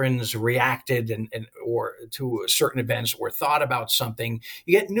veterans reacted or to certain events or thought about something.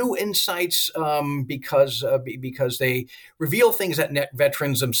 You get new insights because they reveal things that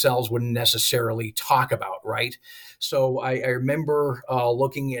veterans themselves wouldn't necessarily talk about, right? So I remember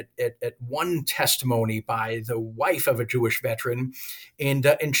looking at one testimony by the wife of a Jewish veteran,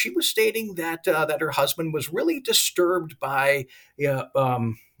 and she was stating that her husband was really disturbed by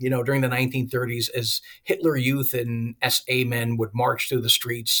during the 1930s, as Hitler Youth and SA men would march through the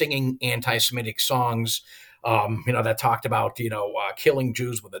streets singing anti-Semitic songs, that talked about, killing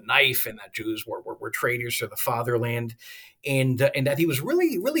Jews with a knife, and that Jews were traitors to the fatherland. And that he was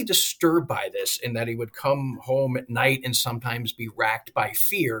really, really disturbed by this, and that he would come home at night and sometimes be racked by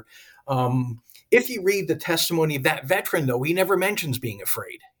fear. If you read the testimony of that veteran, though, he never mentions being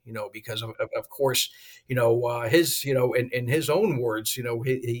afraid, because of course, his, in his own words,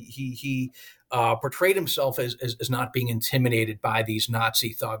 he portrayed himself as not being intimidated by these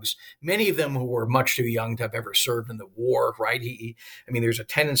Nazi thugs, many of them who were much too young to have ever served in the war, right? There's a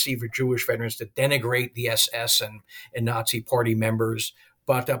tendency for Jewish veterans to denigrate the SS and Nazi party members,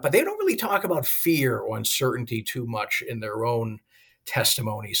 but they don't really talk about fear or uncertainty too much in their own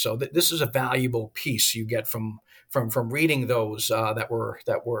testimony. So this is a valuable piece you get from reading those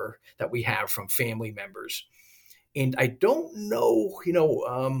that we have from family members. And I don't know,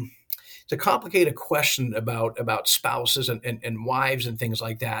 to complicate a question about spouses and wives and things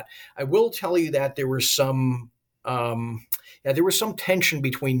like that, I will tell you that there was some tension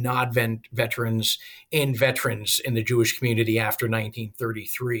between non-veterans and veterans in the Jewish community after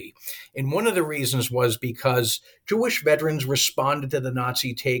 1933. And one of the reasons was because Jewish veterans responded to the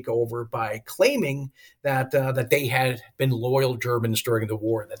Nazi takeover by claiming that they had been loyal Germans during the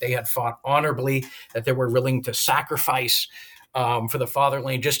war, that they had fought honorably, that they were willing to sacrifice for the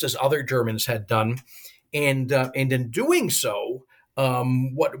fatherland, just as other Germans had done. And in doing so,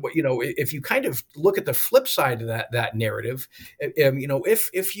 if you kind of look at the flip side of that narrative,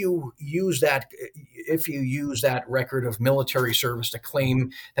 if you use that record of military service to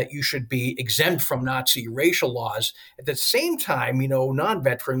claim that you should be exempt from Nazi racial laws, at the same time,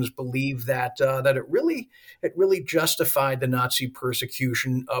 non-veterans believe that it really justified the Nazi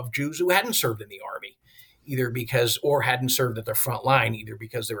persecution of Jews who hadn't served in the army. either because or hadn't served at the front line, either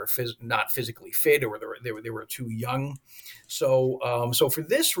because they were not physically fit or they were too young. So for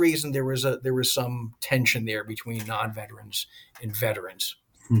this reason, there was some tension there between non-veterans and veterans.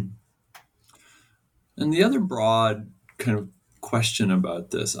 And the other broad kind of question about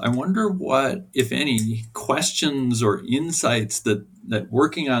this, I wonder what, if any, questions or insights that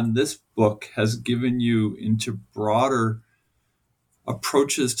working on this book has given you into broader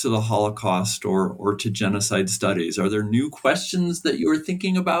approaches to the Holocaust or to genocide studies. Are there new questions that you are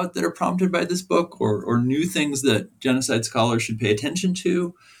thinking about that are prompted by this book, or new things that genocide scholars should pay attention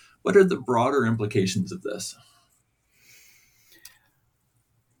to? What are the broader implications of this?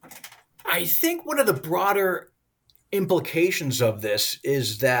 I think one of the broader implications of this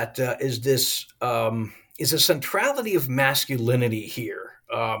is that is a centrality of masculinity here.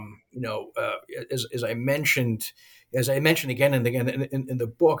 As I mentioned again and again in the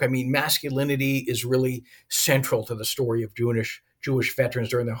book, I mean, masculinity is really central to the story of Jewish veterans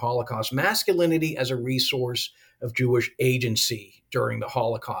during the Holocaust. Masculinity as a resource of Jewish agency during the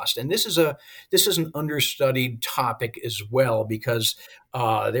Holocaust, and this is an understudied topic as well, because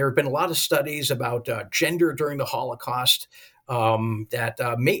there have been a lot of studies about gender during the Holocaust that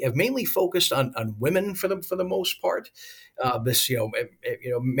have mainly focused on women for the most part.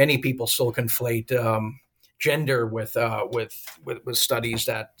 Many people still conflate gender with studies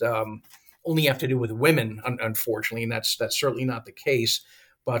that only have to do with women, unfortunately, and that's certainly not the case.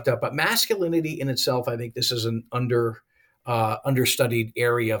 But masculinity in itself, I think this is an understudied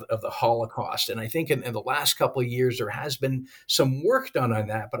area of the Holocaust, and I think in the last couple of years there has been some work done on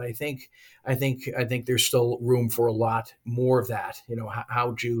that. But I think there's still room for a lot more of that.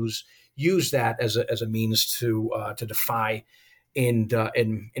 How Jews use that as a means to defy and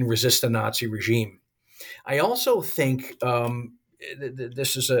resist the Nazi regime. I also think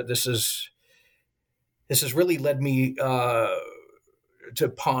this has really led me to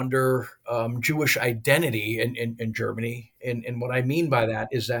ponder Jewish identity in Germany, and what I mean by that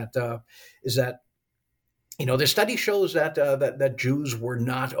is that the study shows that Jews were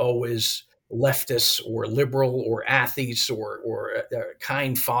not always leftists or liberal or athletes or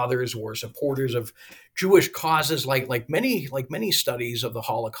kind fathers or supporters of Jewish causes like many studies of the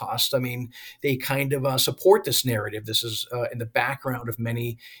Holocaust. I mean, they kind of support this narrative. This is in the background of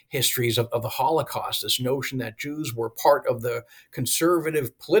many histories of the Holocaust, this notion that Jews were part of the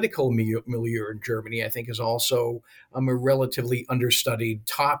conservative political milieu in Germany, I think, is also a relatively understudied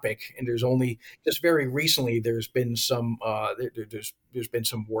topic. And there's only just very recently there's been some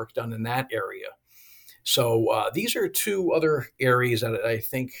work done in that area. So these are two other areas that I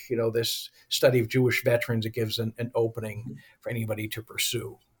think, this study of Jewish veterans, it gives an opening for anybody to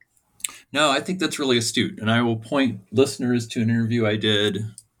pursue. No, I think that's really astute. And I will point listeners to an interview I did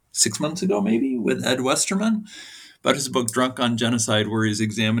 6 months ago, maybe, with Ed Westerman about his book Drunk on Genocide, where he's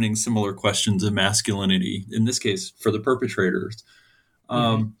examining similar questions of masculinity, in this case, for the perpetrators.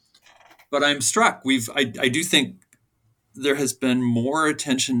 But I'm struck. I do think there has been more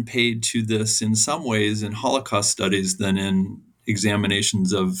attention paid to this in some ways in Holocaust studies than in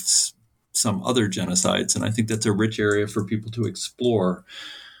examinations of some other genocides. And I think that's a rich area for people to explore.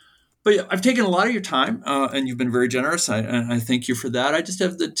 But yeah, I've taken a lot of your time and you've been very generous. And I thank you for that. I just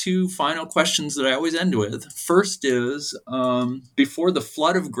have the two final questions that I always end with. First is, before the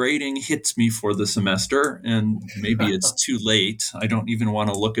flood of grading hits me for the semester, and maybe it's too late, I don't even want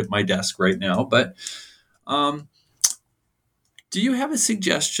to look at my desk right now, but do you have a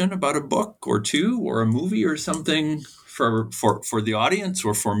suggestion about a book or two or a movie or something for the audience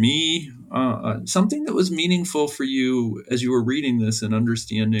or for me, something that was meaningful for you as you were reading this and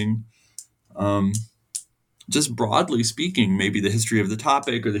understanding, just broadly speaking, maybe the history of the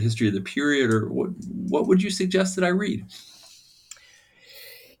topic or the history of the period, or what would you suggest that I read?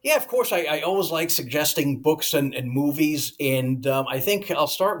 Yeah, of course. I always like suggesting books and movies, and I think I'll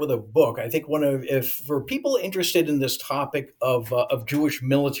start with a book. I think for people interested in this topic of Jewish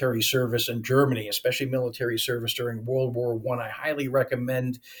military service in Germany, especially military service during World War I highly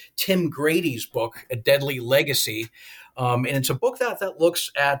recommend Tim Grady's book, A Deadly Legacy. And it's a book that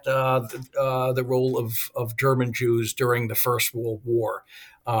looks at the role of German Jews during the First World War.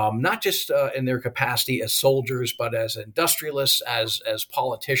 Not just in their capacity as soldiers, but as industrialists, as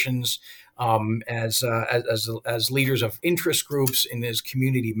politicians, as leaders of interest groups, and as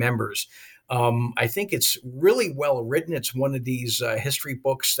community members. I think it's really well written. It's one of these history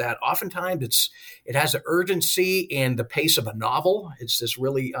books that oftentimes it has the urgency and the pace of a novel. It's this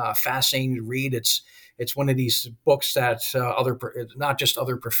really fascinating to read. It's one of these books that not just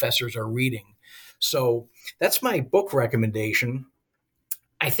other professors are reading. So that's my book recommendation.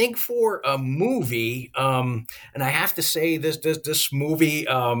 I think for a movie, and I have to say this movie,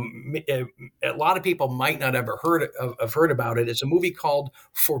 a lot of people might not ever have heard about it. It's a movie called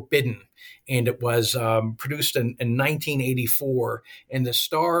Forbidden, and it was produced in 1984. And the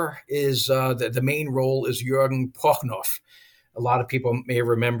star is the main role is Jürgen Prochnow. A lot of people may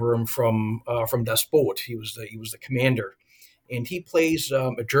remember him from Das Boot. He was the commander. And he plays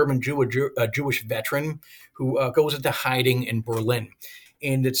a German Jewish veteran who goes into hiding in Berlin.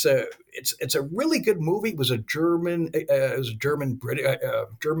 And it's a really good movie. It was a German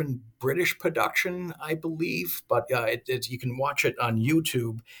British production, I believe. But you can watch it on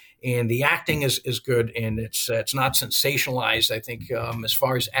YouTube, and the acting is good, and it's not sensationalized. I think as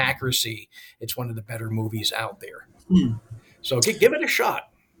far as accuracy, it's one of the better movies out there. So give it a shot.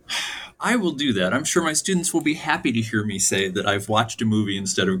 I will do that. I'm sure my students will be happy to hear me say that I've watched a movie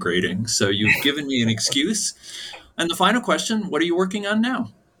instead of grading. So you've given me an excuse. And the final question, what are you working on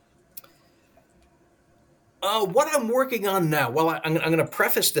now? What I'm working on now, well, I'm going to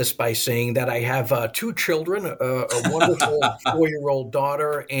preface this by saying that I have 2 children, a wonderful 4-year-old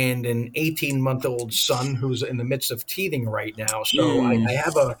daughter and an 18-month-old son who's in the midst of teething right now. So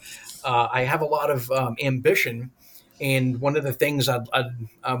I have a lot of ambition. And one of the things I'd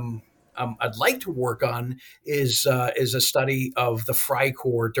like to work on is a study of the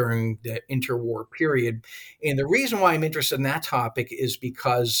Freikorps during the interwar period. And the reason why I'm interested in that topic is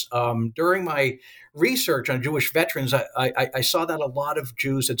because during my research on Jewish veterans, I saw that a lot of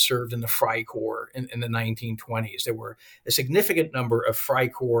Jews had served in the Freikorps in the 1920s. There were a significant number of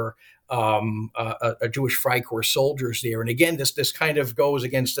Freikorps, Jewish Freikorps soldiers there. And again, this kind of goes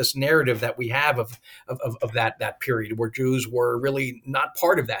against this narrative that we have of that period where Jews were really not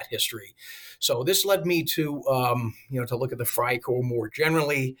part of that history. So this led me to look at the Freikorps more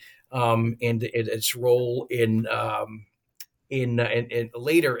generally, and its role in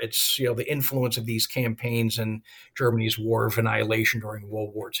later, it's the influence of these campaigns and Germany's war of annihilation during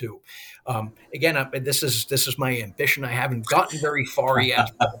World War II. Again, this is my ambition. I haven't gotten very far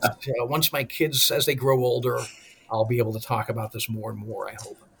yet. But, once my kids, as they grow older, I'll be able to talk about this more and more, I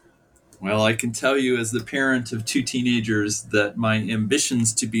hope. Well, I can tell you as the parent of 2 teenagers that my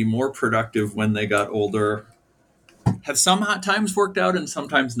ambitions to be more productive when they got older have sometimes worked out and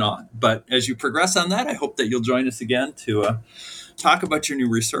sometimes not. But as you progress on that, I hope that you'll join us again to talk about your new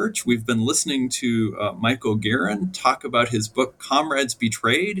research. We've been listening to Michael Geron talk about his book, Comrades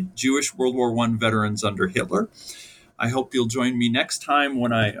Betrayed, Jewish World War I Veterans Under Hitler. I hope you'll join me next time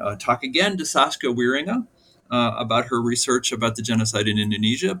when I talk again to Saskia Wieringa about her research about the genocide in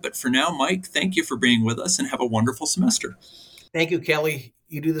Indonesia. But for now, Mike, thank you for being with us and have a wonderful semester. Thank you, Kelly.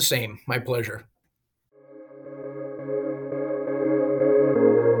 You do the same. My pleasure.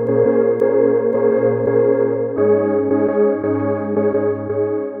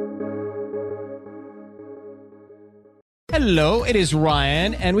 Hello, it is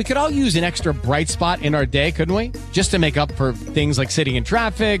Ryan, and we could all use an extra bright spot in our day, couldn't we? Just to make up for things like sitting in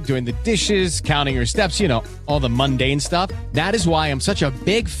traffic, doing the dishes, counting your steps, all the mundane stuff. That is why I'm such a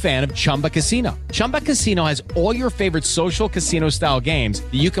big fan of Chumba Casino. Chumba Casino has all your favorite social casino-style games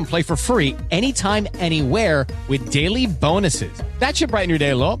that you can play for free anytime, anywhere with daily bonuses. That should brighten your day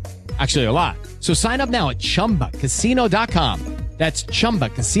a little. Actually, a lot. So sign up now at ChumbaCasino.com. That's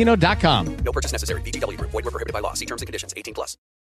ChumbaCasino.com. No purchase necessary. VGW Group. Void where prohibited by law. See terms and conditions. 18+.